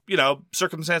saying,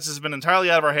 circumstances have been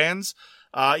entirely out of our hands.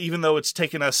 Even though it's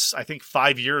taken us, I think,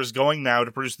 5 years going now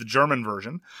to produce the German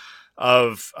version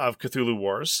of Cthulhu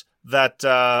Wars, that,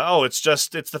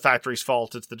 it's the factory's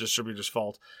fault, it's the distributor's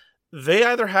fault. They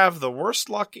either have the worst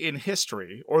luck in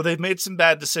history, or they've made some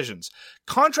bad decisions.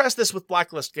 Contrast this with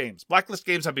Blacklist Games. Blacklist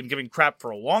Games have been giving crap for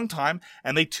a long time,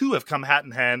 and they too have come hat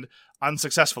in hand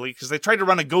unsuccessfully, because they tried to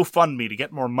run a GoFundMe to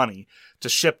get more money to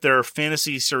ship their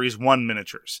Fantasy Series 1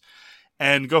 miniatures.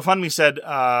 And GoFundMe said,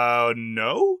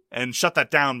 no, and shut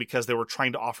that down because they were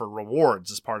trying to offer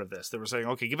rewards as part of this. They were saying,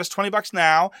 okay, give us $20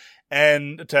 now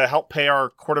and to help pay our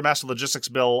quartermaster logistics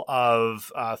bill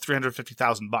of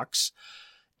 $350,000.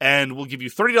 And we'll give you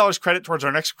 $30 credit towards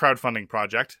our next crowdfunding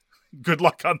project. Good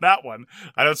luck on that one.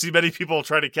 I don't see many people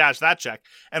try to cash that check.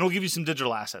 And we'll give you some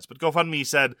digital assets. But GoFundMe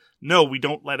said, no, we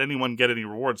don't let anyone get any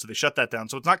rewards. So they shut that down.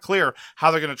 So it's not clear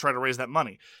how they're going to try to raise that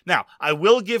money. Now, I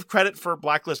will give credit for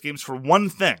Blacklist Games for one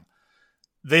thing.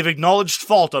 They've acknowledged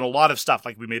fault on a lot of stuff.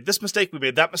 Like, we made this mistake, we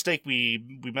made that mistake, we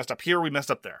messed up here, we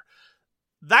messed up there.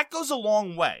 That goes a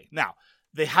long way. Now,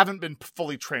 they haven't been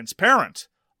fully transparent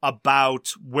about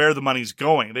where the money's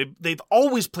going. They've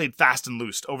always played fast and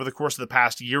loose over the course of the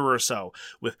past year or so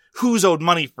with who's owed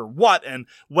money for what, and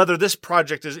whether this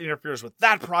project interferes with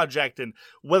that project, and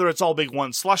whether it's all big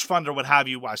one slush fund or what have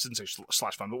you. Well, I shouldn't say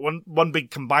slush fund, but one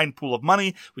big combined pool of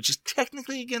money, which is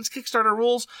technically against Kickstarter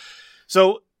rules.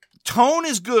 So tone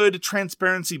is good,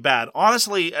 transparency bad.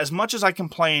 Honestly, as much as I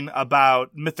complain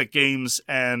about Mythic Games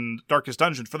and Darkest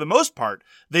Dungeon, for the most part,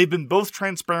 they've been both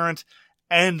transparent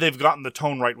and they've gotten the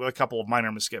tone right with a couple of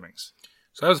minor misgivings.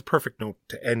 So that was a perfect note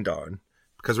to end on,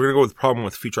 because we're going to go with the problem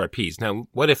with future IPs. Now,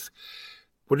 what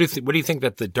do you think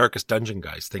that the Darkest Dungeon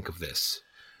guys think of this?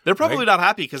 They're probably not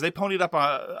happy because they ponied up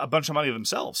a bunch of money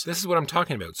themselves. This is what I'm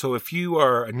talking about. So if you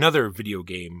are another video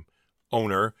game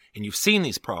owner and you've seen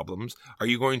these problems, are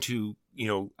you going to,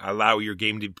 allow your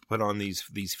game to put on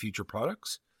these future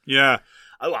products? Yeah,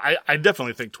 I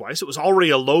definitely think twice. It was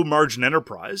already a low margin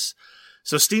enterprise.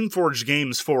 So Steamforged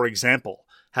Games, for example,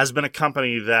 has been a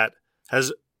company that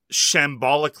has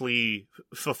shambolically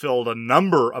fulfilled a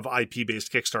number of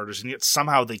IP-based Kickstarters, and yet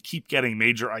somehow they keep getting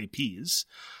major IPs.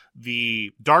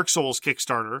 The Dark Souls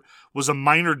Kickstarter was a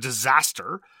minor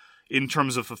disaster in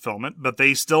terms of fulfillment, but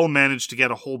they still managed to get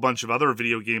a whole bunch of other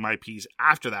video game IPs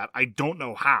after that. I don't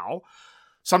know how.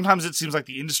 Sometimes it seems like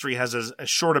the industry has as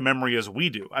short a memory as we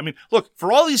do. I mean, look,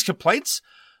 for all these complaints,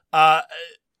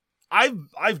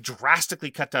 I've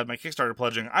drastically cut down my Kickstarter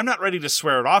pledging. I'm not ready to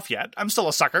swear it off yet. I'm still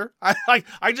a sucker.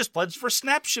 I just pledged for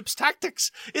Snapships Tactics.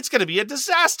 It's going to be a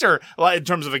disaster. Well, in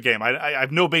terms of a game, I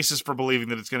have no basis for believing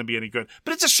that it's going to be any good.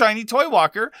 But it's a shiny toy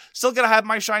walker. Still going to have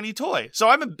my shiny toy. So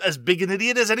I'm as big an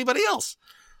idiot as anybody else.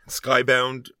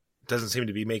 Skybound doesn't seem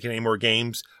to be making any more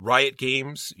games. Riot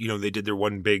Games, they did their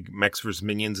one big Mechs vs.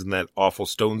 Minions in that awful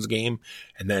Stones game.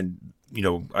 And then,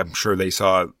 I'm sure they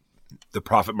saw the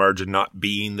profit margin not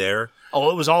being there.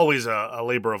 Oh, it was always a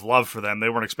labor of love for them.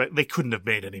 They couldn't have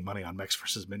made any money on Mechs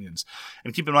vs. Minions.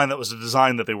 And keep in mind that was a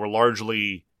design that they were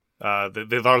largely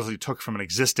took from an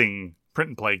existing print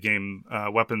and play game,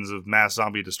 Weapons of Mass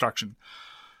Zombie Destruction.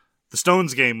 The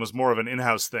Stones game was more of an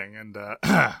in-house thing, and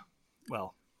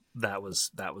well, that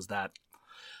was that.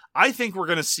 I think we're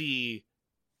going to see.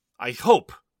 I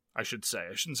hope. I should say.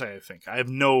 I shouldn't say I think. I have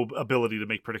no ability to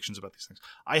make predictions about these things.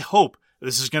 I hope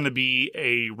this is going to be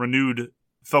a renewed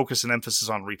focus and emphasis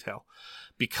on retail.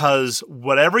 Because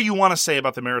whatever you want to say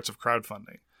about the merits of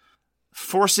crowdfunding,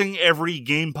 forcing every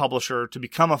game publisher to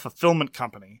become a fulfillment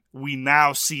company, we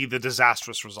now see the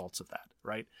disastrous results of that,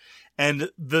 right? And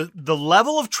the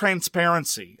level of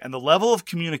transparency and the level of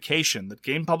communication that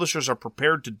game publishers are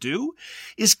prepared to do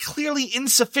is clearly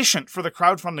insufficient for the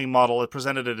crowdfunding model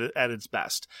presented at its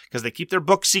best. Because they keep their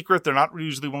books secret. They're not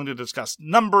usually willing to discuss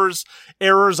numbers.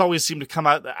 Errors always seem to come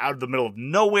out of the middle of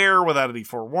nowhere without any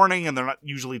forewarning. And they're not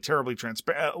usually terribly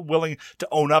willing to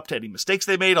own up to any mistakes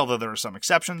they made, although there are some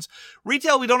exceptions.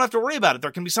 Retail, we don't have to worry about it.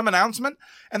 There can be some announcement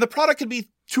and the product could be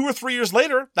 2 or 3 years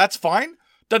later. That's fine.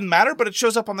 Doesn't matter, but it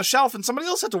shows up on the shelf and somebody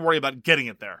else had to worry about getting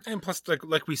it there. And plus,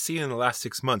 like we've seen in the last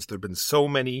 6 months, there have been so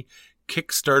many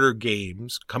Kickstarter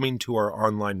games coming to our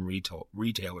online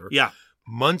retailer. Yeah.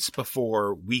 Months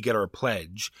before we get our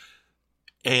pledge,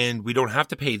 and we don't have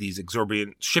to pay these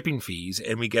exorbitant shipping fees,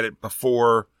 and we get it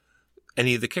before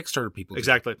any of the Kickstarter people do.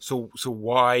 Exactly. So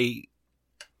why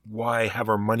have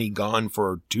our money gone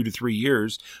for 2 to 3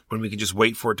 years when we can just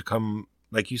wait for it to come,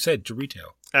 like you said, to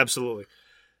retail? Absolutely.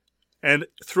 And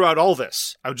throughout all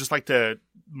this, I would just like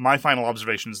my final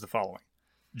observation is the following.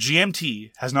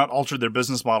 GMT has not altered their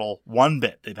business model one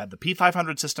bit. They've had the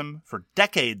P500 system for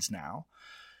decades now.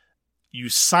 You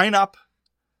sign up,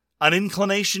 an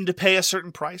inclination to pay a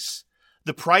certain price.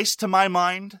 The price, to my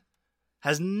mind,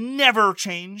 has never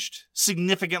changed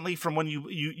significantly from when you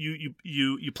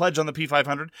pledge on the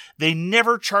P500. They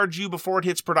never charge you before it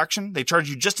hits production. They charge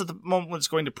you just at the moment when it's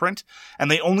going to print, and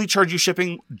they only charge you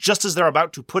shipping just as they're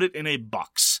about to put it in a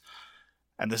box.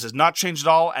 And this has not changed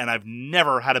at all, and I've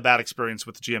never had a bad experience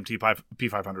with the GMT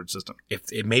P500 system.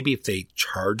 Maybe if they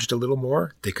charged a little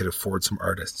more, they could afford some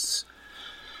artists.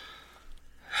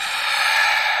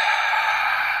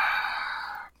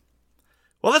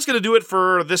 Well, that's going to do it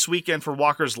for this week and for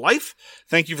Walker's Life.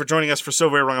 Thank you for joining us for So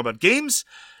Very Wrong About Games.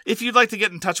 If you'd like to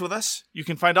get in touch with us, you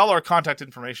can find all our contact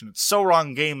information at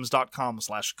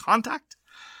sowronggames.com/contact.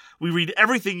 We read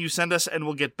everything you send us, and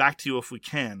we'll get back to you if we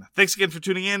can. Thanks again for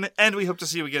tuning in, and we hope to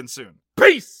see you again soon.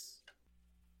 Peace!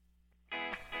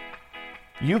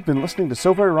 You've been listening to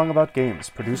So Very Wrong About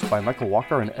Games, produced by Michael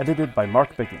Walker and edited by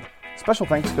Mark Bigney. Special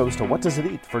thanks goes to What Does It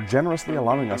Eat for generously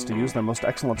allowing us to use their most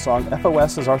excellent song,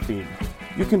 FOS, as our theme.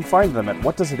 You can find them at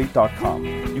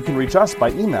whatdoesiteat.com. You can reach us by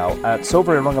email at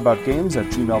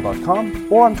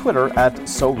soverywrongaboutgames@gmail.com or on Twitter at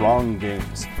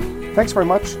SoWrongGames. Thanks very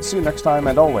much, see you next time,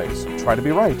 and always, try to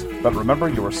be right, but remember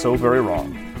you are so very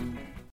wrong.